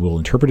 I will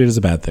interpret it as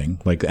a bad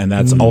thing. Like, and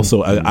that's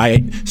also,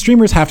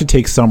 streamers have to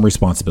take some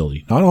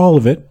responsibility, not all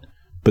of it,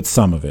 but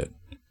some of it,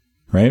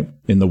 right?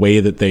 In the way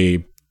that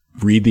they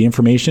read the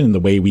information and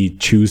the way we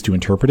choose to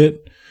interpret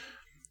it.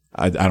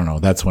 I don't know.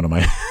 That's one of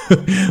my,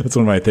 that's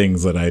one of my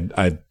things that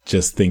I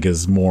just think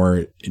is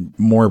more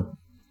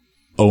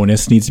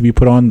onus needs to be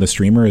put on the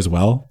streamer as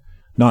well.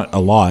 Not a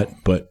lot,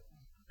 but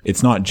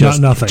it's not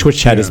just Twitch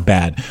chat is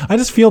bad. I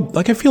just feel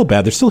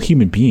bad. They're still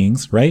human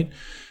beings, right?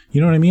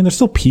 You know what I mean? They're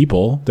still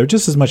people. They're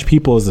just as much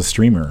people as the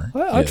streamer.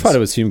 I try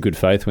to assume good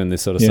faith when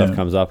this sort of stuff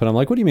comes up, and I'm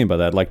like, what do you mean by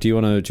that? Like, do you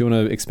want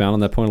to expound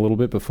on that point a little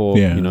bit before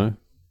you know?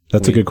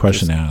 That's a good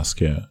question to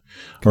ask. Yeah.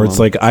 Or it's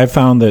like, I've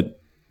found that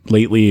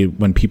lately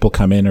when people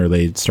come in or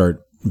they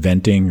start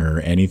venting or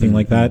anything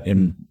like that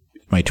in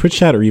my Twitch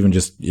chat or even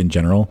just in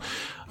general,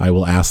 I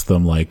will ask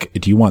them like,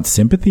 do you want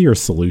sympathy or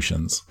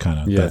solutions? Kind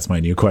of, that's my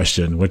new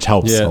question, which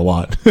helps a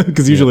lot.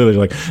 Cause usually they're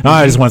like,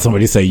 I just want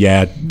somebody to say,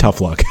 tough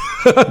luck.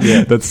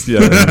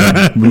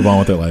 Move on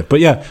with their life. But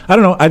yeah, I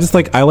don't know.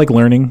 I like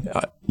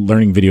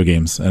learning video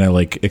games, and I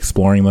like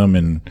exploring them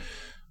and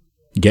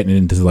getting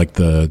into like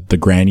the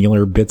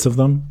granular bits of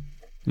them.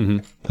 Mm-hmm.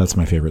 That's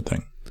my favorite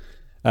thing.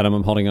 Adam,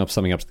 I'm holding up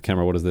something up to the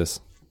camera. What is this?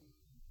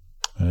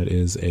 That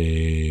is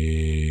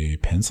a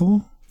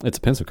pencil? It's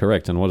a pencil,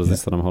 correct. And what is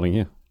this that I'm holding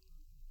here?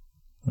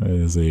 It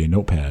is a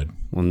notepad.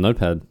 Well,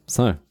 notepad.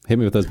 So, hit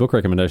me with those book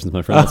recommendations,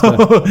 my friend.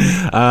 Let's go.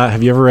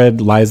 Have you ever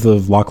read Lies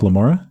of Locke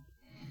Lamora?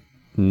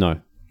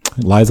 No.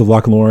 Lies of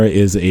Locke Lamora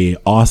is a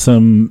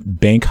awesome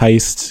bank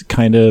heist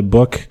kind of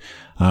book.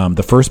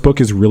 The first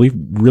book is really,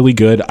 really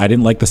good. I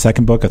didn't like the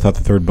second book. I thought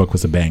the third book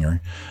was a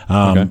banger.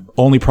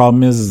 Only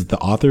problem is the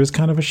author is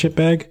kind of a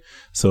shitbag.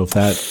 So if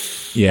that,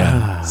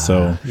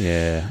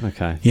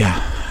 okay.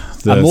 Yeah.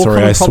 A more Sorry,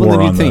 common I problem swore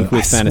than you on think the.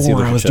 with fantasy I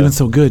was literature. doing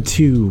so good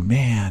too,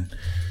 man.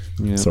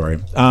 Yeah. Sorry.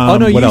 Oh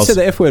no, what you else? said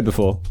the F word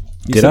before.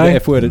 You Did said I? the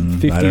F word at I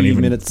 50 don't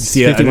even minutes,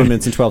 see it. 51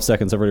 minutes and 12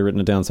 seconds. I've already written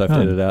it down, so I have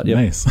to edit it out. Yep.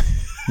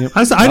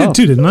 Nice. I did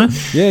too, didn't I?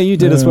 Yeah, you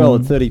did as well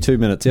at 32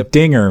 minutes. Yep.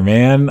 Dinger,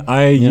 man.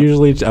 I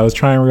was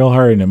trying real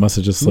hard and it must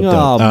have just slipped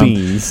out.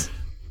 Beans.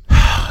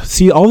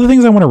 See, all the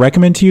things I want to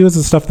recommend to you is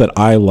the stuff that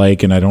I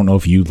like, and I don't know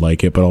if you'd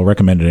like it, but I'll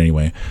recommend it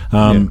anyway.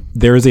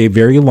 There is a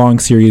very long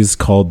series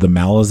called The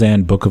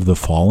Malazan Book of the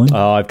Fallen.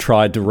 Oh, I've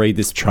tried to read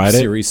this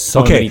series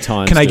so okay. many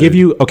times. Can I give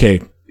you?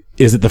 Okay,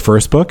 is it the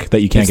first book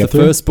that you can't get the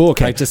through? first book.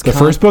 Okay. I just the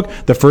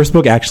can't. The first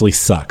book actually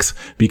sucks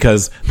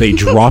because they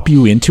drop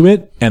you into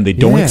it and they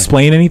don't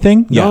explain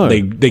anything. No.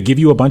 Yeah, they give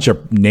you a bunch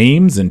of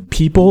names and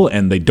people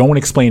and they don't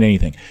explain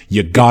anything.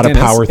 You got to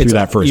Dennis, power through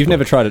that first. You've book.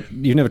 never tried it.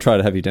 You've never tried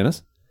it, have you,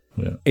 Dennis?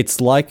 Yeah. It's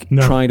like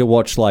trying to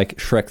watch like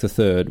Shrek the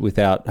Third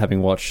without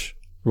having watched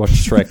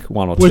Shrek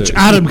 1 or 2. Which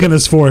Adam can,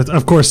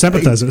 of course,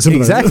 sympathize with.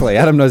 Exactly.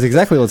 Adam knows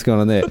exactly what's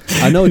going on there.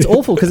 I know it's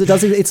awful because it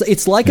does.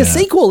 It's like a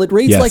sequel. It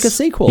reads like a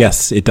sequel.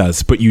 Yes, it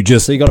does. But you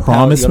just So you got to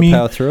promise me.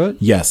 power through it.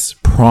 Yes,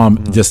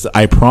 just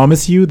I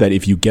promise you that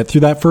if you get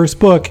through that first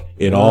book,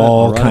 it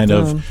all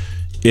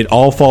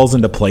falls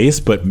into place.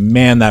 But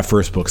man, that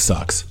first book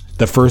sucks.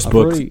 The first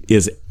book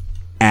is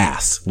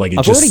ass. Like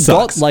I've just already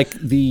sucks. got like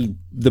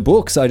the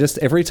books. I just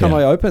every time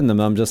I open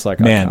them, I'm just like,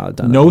 Man, I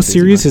don't know, no I'm busy,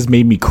 series man. has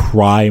made me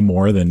cry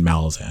more than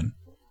Malazan.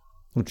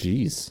 Oh,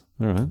 jeez.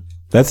 All right.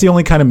 That's the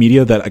only kind of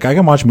media that like, I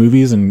can watch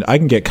movies and I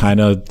can get kind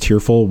of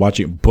tearful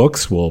watching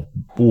books. Well,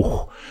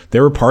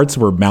 there were parts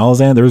where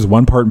Malazan, there was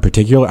one part in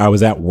particular. I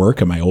was at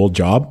work at my old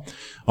job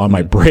on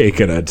my break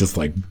and I just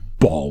like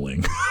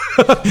bawling,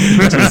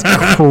 just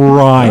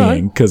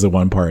crying because of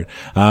one part.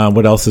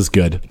 What else is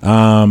good?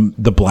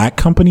 The Black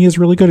Company is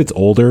really good. It's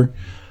older.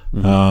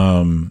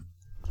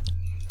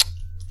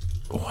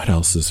 What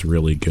else is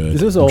really good?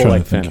 This is all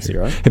like fantasy,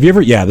 right? Have you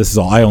ever? Yeah, this is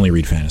all. I only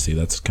read fantasy.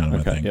 That's kind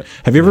of my thing. Yep.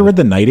 Have you ever read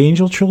the Night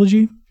Angel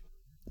trilogy?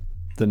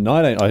 The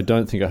Night I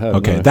don't think I have.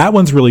 Okay, no. that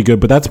one's really good,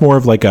 but that's more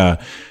of like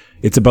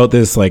it's about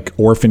this like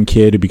orphan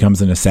kid who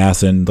becomes an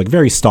assassin, like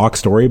very stock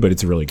story, but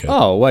it's really good.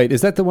 Oh wait, is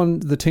that the one?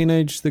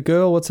 The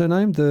girl? What's her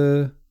name?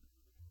 No,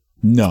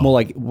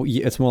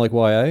 It's more like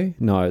YA.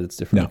 No, it's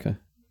different. No. Okay.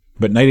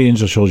 But Night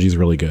Angel trilogy is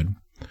really good.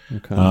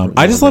 Okay.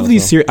 I just love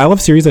these series. I love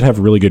series that have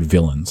really good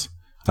villains.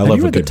 I Have love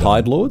you a read the good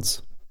Tide villain.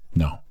 Lords?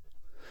 No.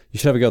 You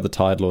should have a go at the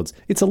Tide Lords.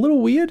 It's a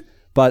little weird,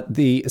 but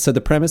the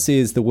premise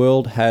is the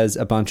world has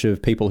a bunch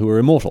of people who are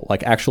immortal,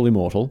 like actual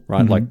immortal,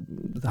 right? Like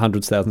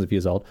hundreds, thousands of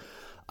years old.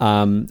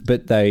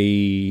 But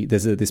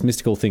there's this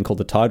mystical thing called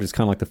the Tide, which is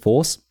kind of like the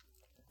Force,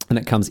 and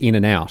it comes in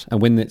and out. And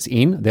when it's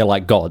in, they're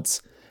like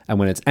gods. And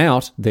when it's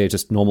out, they're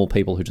just normal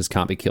people who just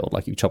can't be killed.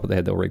 Like you chop at the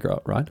head, they'll regrow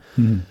it, right?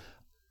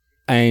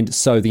 And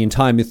so the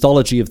entire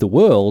mythology of the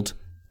world,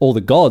 all the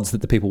gods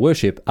that the people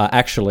worship are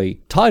actually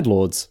Tide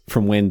Lords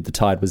from when the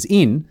tide was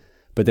in,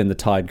 but then the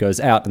tide goes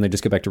out and they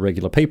just go back to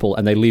regular people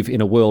and they live in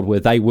a world where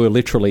they were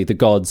literally the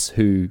gods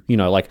who,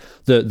 like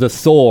the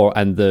Thor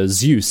and the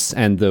Zeus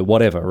and the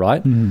whatever,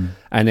 right? And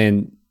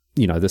then,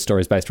 the story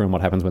is based around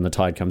what happens when the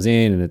tide comes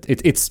in, and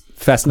it's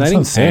fascinating.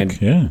 That sounds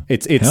sick. Yeah.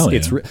 It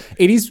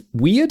is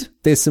weird.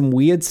 There's some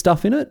weird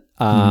stuff in it,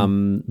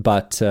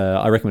 but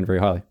I recommend it very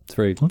highly. It's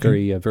very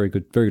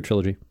good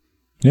trilogy.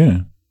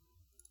 Yeah.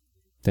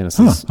 Dennis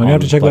I'm is gonna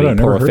have to check that out.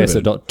 Never heard of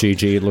it.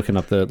 Professor.gg looking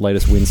up the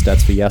latest win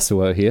stats for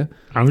Yasuo here.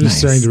 I'm just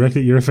staring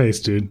directly at your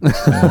face, dude.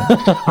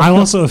 I'm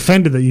also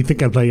offended that you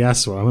think I play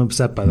Yasuo. I'm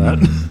upset by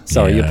that.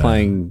 Sorry, you're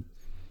playing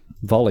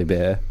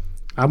Volibear.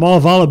 I'm all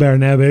Volibear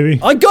now, baby.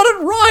 I got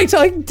it right.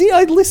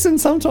 I listen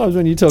sometimes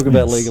when you talk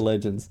about League of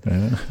Legends.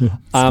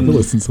 I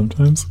listen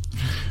sometimes.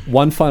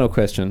 One final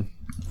question,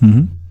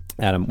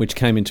 Adam, which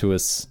came into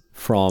us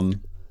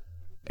from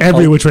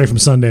every which way from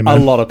Sunday, a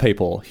man. lot of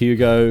people.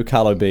 Hugo,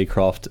 Carlo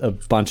Beecroft, a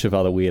bunch of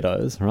other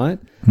weirdos, right?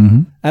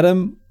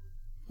 Adam,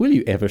 will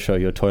you ever show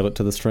your toilet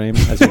to the stream?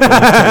 As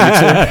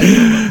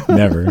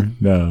Never.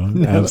 No,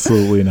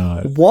 absolutely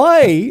not.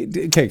 Why?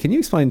 Okay, can you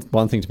explain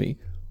one thing to me?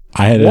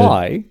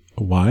 Why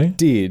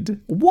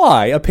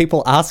are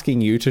people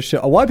asking you to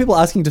show? Why are people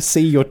asking to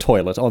see your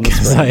toilet on the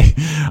screen?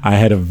 I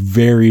had a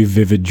very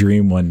vivid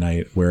dream one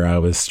night where I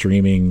was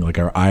streaming like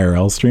our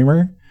IRL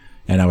streamer,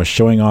 and I was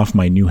showing off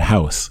my new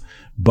house.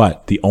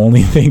 But the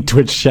only thing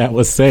Twitch chat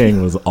was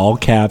saying was all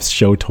caps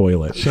show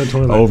toilet. Show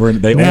toilet.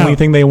 Only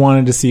thing they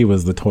wanted to see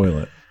was the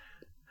toilet.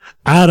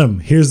 Adam,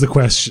 here's the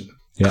question.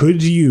 Yeah.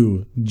 Could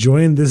you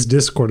join this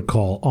Discord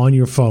call on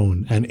your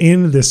phone and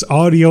in this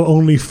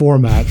audio-only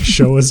format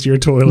show us your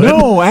toilet?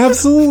 No,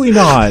 absolutely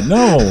not.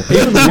 No.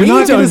 We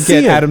don't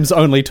get Adam's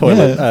only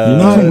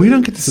toilet we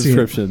don't get to see it.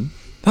 subscription.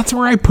 That's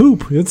where I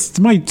poop. It's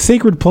my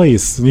sacred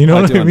place. You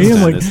know what I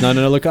mean? Like,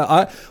 no. Look,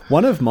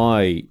 one of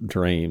my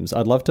dreams,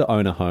 I'd love to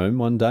own a home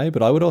one day,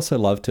 but I would also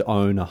love to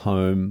own a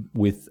home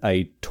with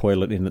a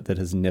toilet in it that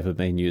has never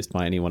been used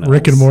by anyone else.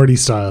 Rick and Morty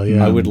style,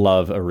 yeah. I would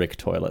love a Rick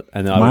toilet,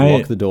 and then I would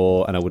lock the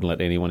door, and I wouldn't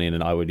let anyone in,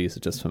 and I would use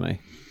it just for me.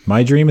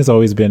 My dream has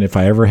always been, if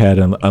I ever had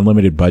an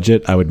unlimited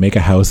budget, I would make a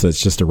house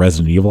that's just a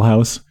Resident Evil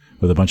house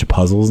with a bunch of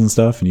puzzles and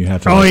stuff, and you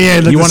have to.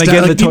 You want to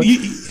get in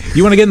the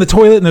you want to get in the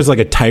toilet, and there's like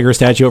a tiger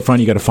statue up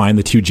front. You got to find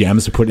the 2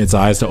 gems to put in its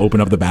eyes to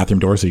open up the bathroom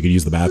door, so you could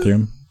use the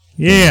bathroom.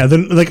 Yeah,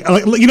 then like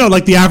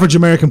like the average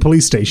American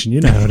police station. You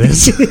know how it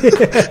is.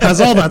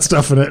 Has all that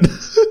stuff in it,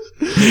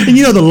 and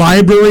the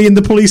library in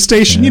the police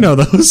station. You know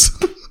those.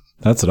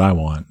 That's what I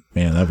want.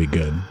 Man, that'd be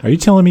good. Are you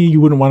telling me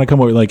you wouldn't want to come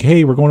over? Like,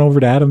 hey, we're going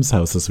over to Adam's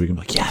house this week. I'm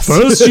like, yes.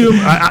 First,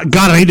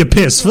 I need to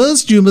piss.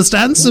 First, you must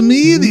answer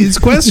me these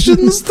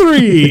questions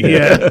 3.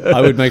 Yeah. I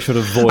would make sure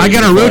to void. I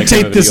gotta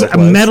rotate this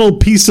metal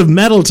piece of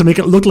metal to make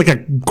it look like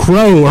a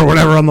crow or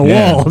whatever on the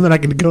wall, and then I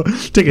can go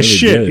take a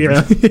shit.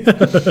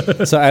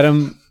 Yeah. So,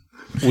 Adam,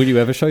 would you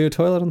ever show your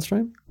toilet on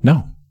stream?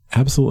 No.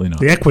 Absolutely not.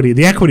 The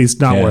equity's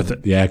not worth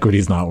it. The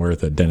equity's not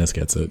worth it. Dennis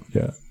gets it.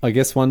 Yeah. I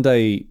guess one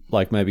day,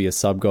 like maybe a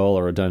sub goal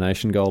or a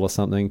donation goal or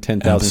something,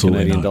 10,000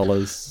 Canadian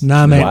dollars.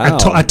 Nah, man. Wow.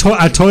 A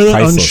toilet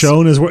priceless.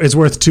 Unshone is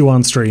worth 2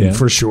 on stream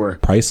for sure.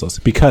 Priceless.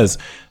 Because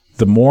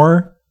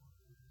the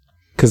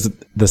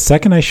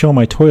second I show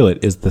my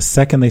toilet is the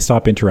second they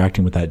stop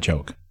interacting with that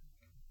joke.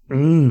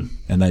 And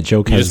that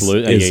joke you lose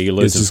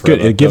it's good.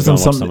 It gives them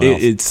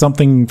it's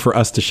something for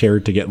us to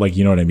share to get, like,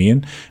 you know what I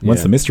mean?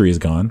 Once the mystery is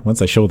gone,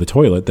 once I show the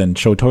toilet, then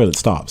show toilet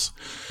stops.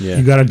 Yeah.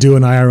 You got to do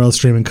an IRL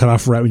stream and cut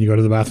off right when you go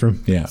to the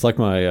bathroom. Yeah. It's like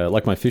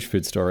my fish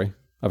food story.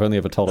 I've only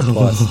ever told it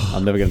twice.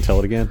 I'm never going to tell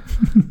it again.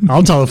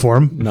 I'll tell it for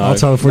him. No, I'll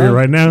tell it for you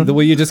right now.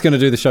 Well, you're just going to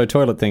do the show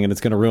toilet thing, and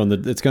it's going to ruin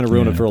it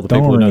for all the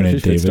people who know the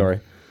fish food story.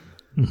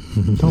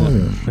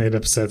 It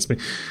upsets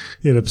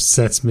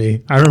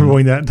me. I remember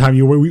when that time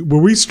were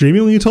we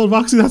streaming when you told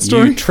Voxy that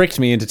story? You tricked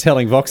me into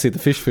telling Voxy the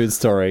fish food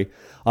story.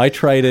 I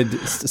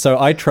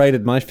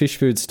traded my fish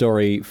food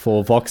story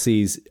for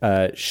Voxy's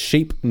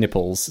sheep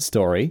nipples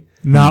story.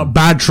 No,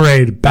 bad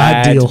trade,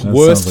 bad deal.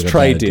 Worst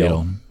trade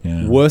deal.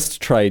 Yeah. Worst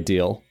trade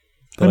deal.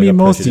 I mean,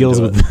 most deals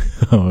with...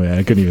 Oh, yeah,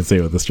 I couldn't even say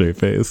it with a straight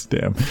face.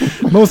 Damn.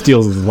 Most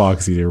deals with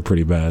Voxy are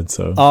pretty bad,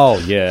 so... Oh,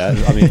 yeah.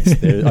 I mean,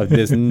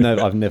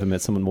 I've never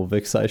met someone more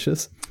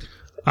vexatious.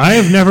 I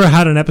have never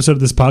had an episode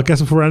of this podcast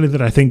before, Andy,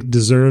 that I think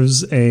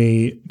deserves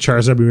a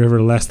Charizard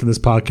River less than this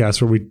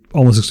podcast, where we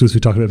almost exclusively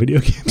talk about video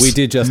games. We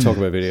did just talk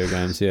about video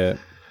games, yeah.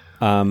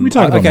 We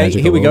talked about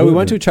Magic here we go. We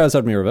won't do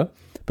Charizard River,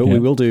 but we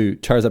will do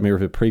Charizard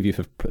River preview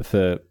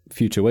for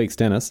future weeks.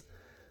 Dennis,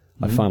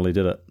 I finally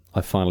did it.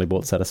 I finally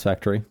bought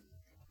Satisfactory.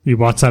 You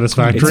bought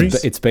Satisfactory?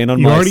 It's been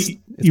on my...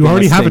 You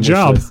already have a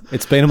job.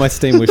 It's been on my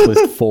Steam wish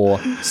list for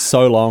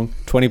so long.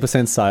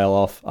 20% sale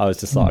off. I was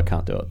just like, I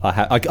can't do it.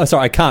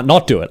 I can't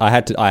not do it. I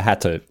had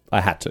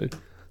to.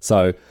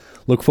 So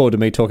look forward to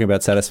me talking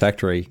about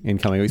Satisfactory in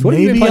coming weeks. What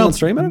have you been playing on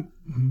stream, Adam?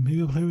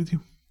 Maybe I'll play with you.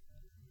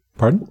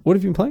 Pardon? What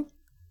have you been playing?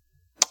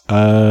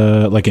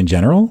 Like in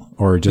general,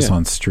 or just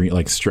on stream?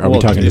 Like, are we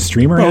talking to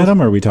streamer Adam,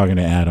 or are we talking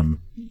to Adam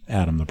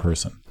the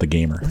person, the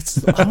gamer?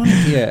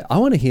 I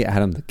want to hear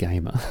Adam the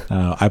gamer.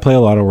 I play a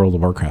lot of World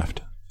of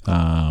Warcraft.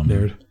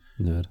 Nerd.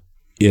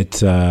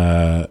 It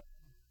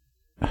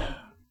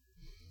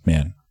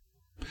man,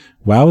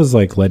 WoW has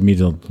like led me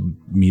to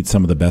meet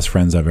some of the best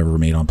friends I've ever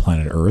made on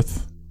planet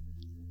Earth.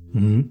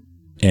 Mm-hmm.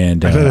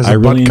 And I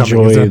really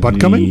enjoy. Is there a butt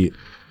coming?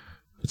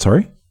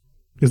 Sorry.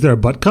 Is there a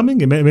butt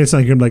coming? It may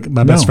sound like you're like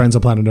my best friends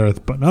on planet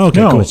Earth, but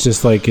cool. It's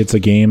just like it's a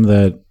game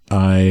that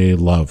I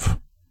love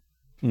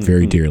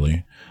very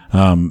dearly.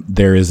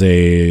 There is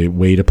a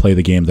way to play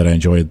the game that I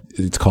enjoy.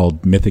 It's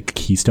called Mythic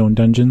Keystone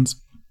Dungeons.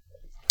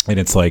 And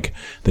it's like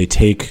they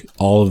take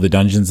all of the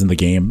dungeons in the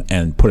game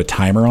and put a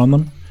timer on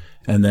them.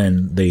 And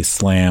then they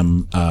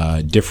slam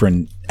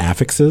different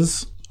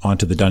affixes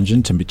onto the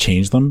dungeon to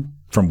change them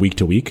from week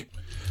to week.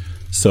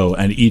 So,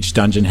 and each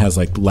dungeon has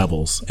like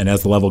levels. And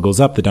as the level goes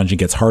up, the dungeon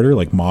gets harder,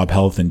 like mob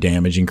health and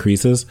damage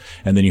increases.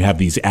 And then you have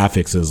these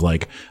affixes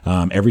like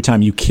every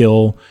time you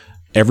kill...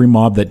 Every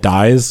mob that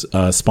dies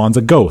spawns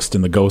a ghost,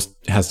 and the ghost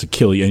has to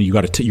kill you. And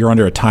you're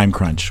under a time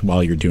crunch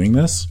while you're doing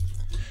this.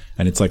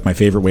 And it's like my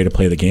favorite way to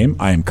play the game.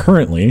 I am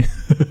currently,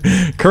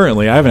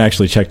 I haven't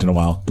actually checked in a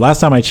while.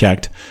 Last time I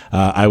checked,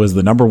 I was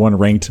the #1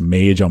 ranked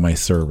mage on my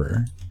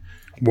server.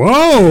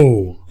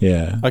 Whoa!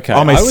 Yeah. Okay.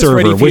 On my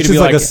server, which is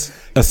like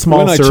a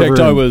small server. When I checked,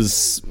 I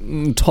was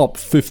top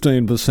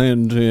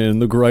 15% in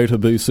the greater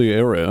BC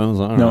area. I was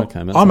like, okay,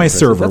 on my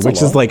server,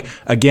 which is like,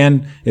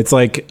 again, it's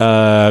like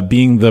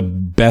being the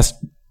best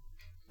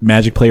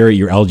Magic player at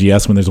your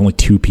LGS when there's only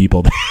 2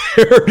 people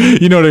there.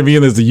 You know what I mean?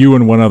 There's you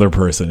and one other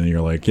person, and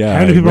you're like, yeah.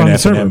 How many people on the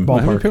server? How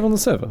many people on the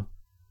server?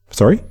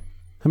 Sorry?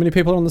 How many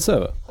people are on the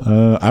server?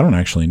 I don't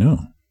actually know.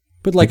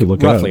 But like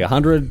roughly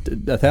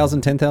 100,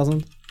 1,000,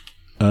 10,000?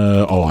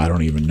 I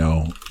don't even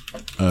know.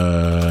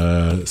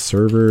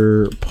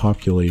 Server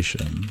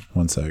population.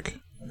 One sec.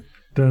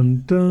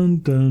 Dun, dun,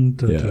 dun,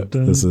 dun, Yeah, dun,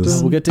 dun, this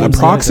is We'll get to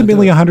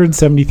approximately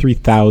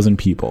 173,000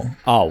 people.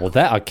 Oh, well,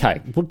 that,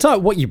 okay. Well,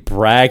 don't, what you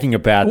bragging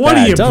about What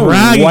that? are you Don't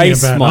bragging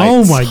waste about? my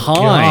Oh my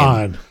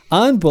time.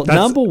 god!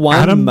 Number one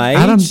Adam, mage.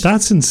 Adam,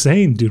 that's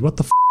insane, dude. What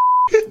the?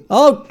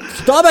 Oh,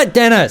 stop it,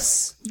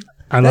 Dennis.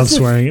 I love That's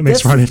swearing. It makes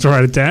that's- Ronnie have to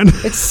write it down.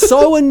 It's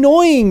so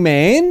annoying,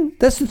 man.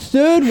 That's the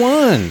third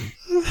one.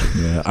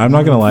 Yeah, I'm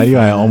not gonna lie to you.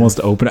 I almost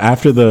opened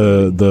after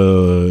the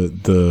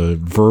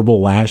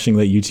verbal lashing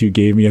that you two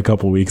gave me a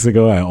couple weeks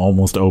ago. I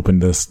almost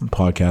opened this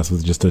podcast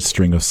with just a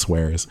string of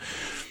swears.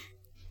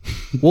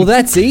 Well,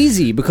 that's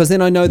easy because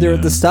then I know they're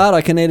at the start.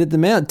 I can edit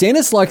them out.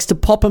 Dennis likes to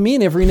pop them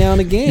in every now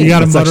and again. You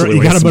gotta That's mutter. actually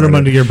You way gotta mutter them smarter.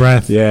 under your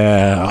breath.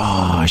 Yeah.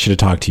 Oh, I should have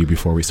talked to you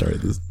before we started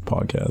this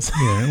podcast.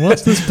 Yeah, well,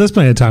 there's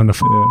plenty of time to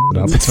f it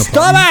up. It's no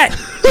problem.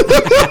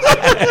 Stop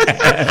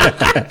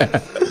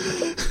it!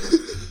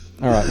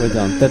 All right, we're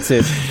done. That's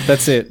it.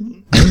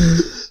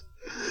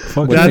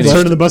 Fuck We're Dad's finished.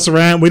 turning the bus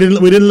around. We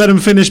didn't let him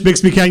finish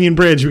Bixby Canyon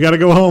Bridge. We got to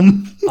go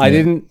home.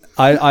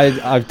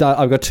 I've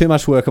got too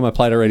much work on my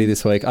plate already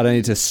this week. I don't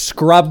need to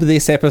scrub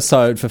this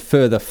episode for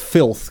further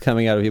filth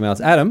coming out of your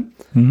mouth. Adam,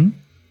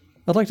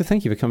 I'd like to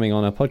thank you for coming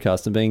on our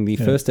podcast and being the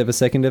first ever,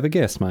 second ever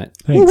guest, mate.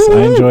 Thanks.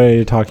 I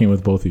enjoy talking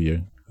with both of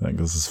you. I think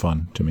this is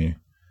fun to me.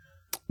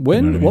 When?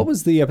 You know what I mean? What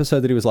was the episode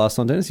that he was last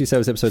on, Dennis? You said it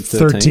was episode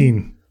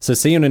 13. So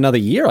see you in another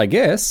year, I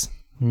guess.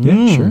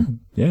 Yeah, sure.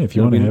 Yeah, if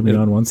you want to be- have me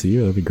on once a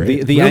year, that'd be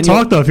great. The Real annual,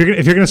 talk though.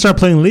 If you're gonna start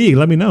playing League,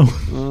 let me know.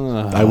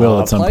 I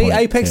will at some play point.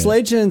 Apex Yeah.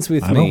 Legends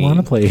with I me. don't want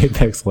to play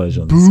Apex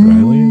Legends,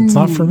 Riley. It's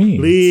not for me.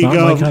 League it's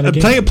not my of kind of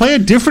game. play a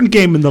different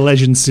game in the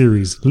Legends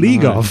series.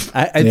 League of.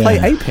 I play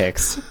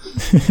Apex.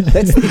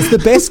 It's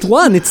the best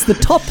one. It's the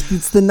top.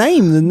 It's the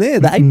name in there.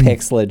 The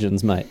Apex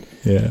Legends, mate.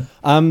 Yeah.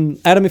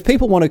 Adam, if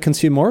people want to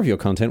consume more of your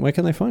content, where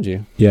can they find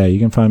you? Yeah, you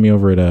can find me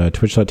over at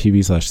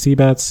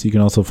twitch.tv/cbats. You can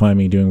also find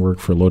me doing work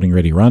for Loading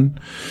Ready Run.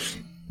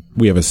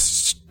 We have a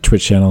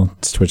Twitch channel.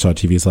 It's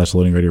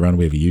twitch.tv/Loading Ready Run.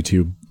 We have a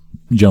YouTube.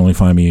 You generally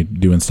find me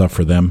doing stuff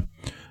for them.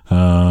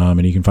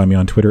 And you can find me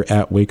on Twitter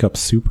at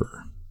WakeUpSuper.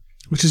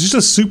 Which is just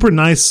a super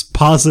nice,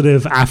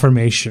 positive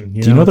affirmation.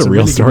 Do you know It's the a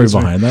real really story good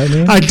story. behind that,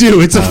 man? I do.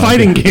 It's a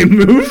fighting game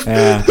move.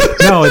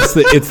 No, it's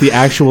the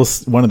actual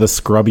one of the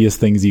scrubbiest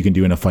things you can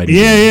do in a fighting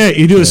game. Yeah.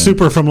 You do a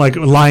super from like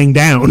lying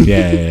down.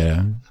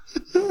 Yeah.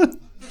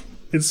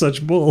 It's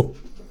such bull.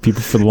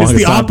 People for the longest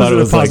the time thought it opposite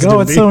was of like, oh,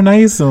 it's positivity. so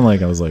nice.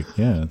 And I was like,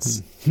 yeah,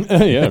 it's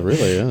Yeah,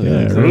 really.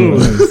 Yeah. it really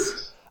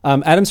is.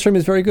 Adam's stream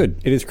is very good.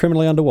 It is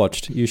criminally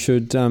underwatched. You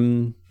should go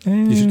and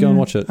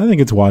watch it. I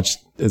think it's watched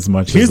as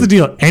much Here's as the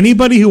deal.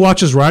 Anybody who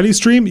watches Riley's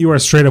stream, you are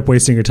straight up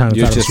wasting your time.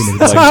 You're without just streaming.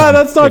 like-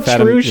 that's not If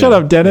Adam- true. Shut yeah.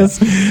 up, Dennis.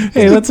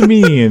 Hey, that's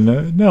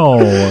mean.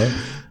 No.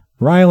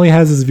 Riley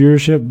has his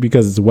viewership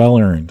because it's well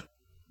earned.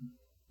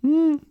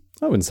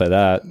 I wouldn't say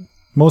that.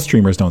 Most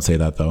streamers don't say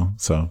that though,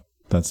 so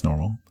that's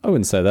normal. I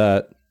wouldn't say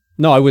that.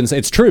 No, I wouldn't say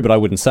it's true, but I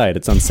wouldn't say it.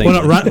 It's unseen.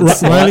 Well, no,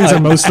 Riley's are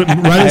mostly I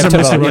have to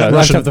have,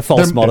 Russian. the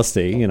false they're,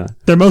 modesty, you know.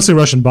 they're mostly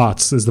Russian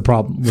bots. Is the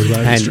problem with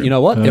Riley's And stream. you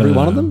know what? Every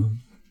one of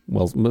them,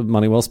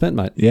 money well spent,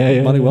 mate.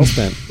 Yeah. Money well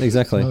spent.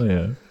 Exactly. Oh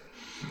yeah.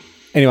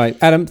 Anyway,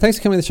 Adam, thanks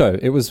for coming to the show.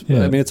 It was.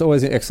 Yeah. I mean, it's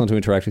always excellent to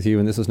interact with you,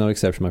 and this was no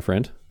exception, my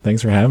friend.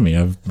 Thanks for having me.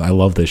 I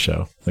love this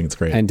show. I think it's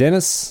great. And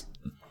Dennis,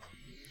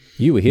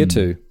 you were here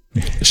too.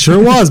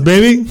 Sure was,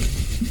 baby.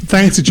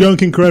 Thanks to Joe and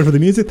King Correct for the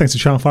music. Thanks to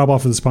Channel Fireball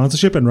for the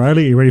sponsorship. And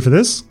Riley, are you ready for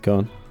this? Go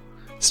on.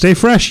 Stay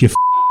fresh, you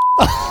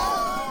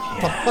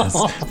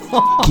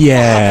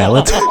yeah,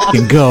 let's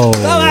fucking go.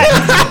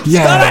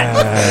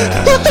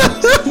 Yeah.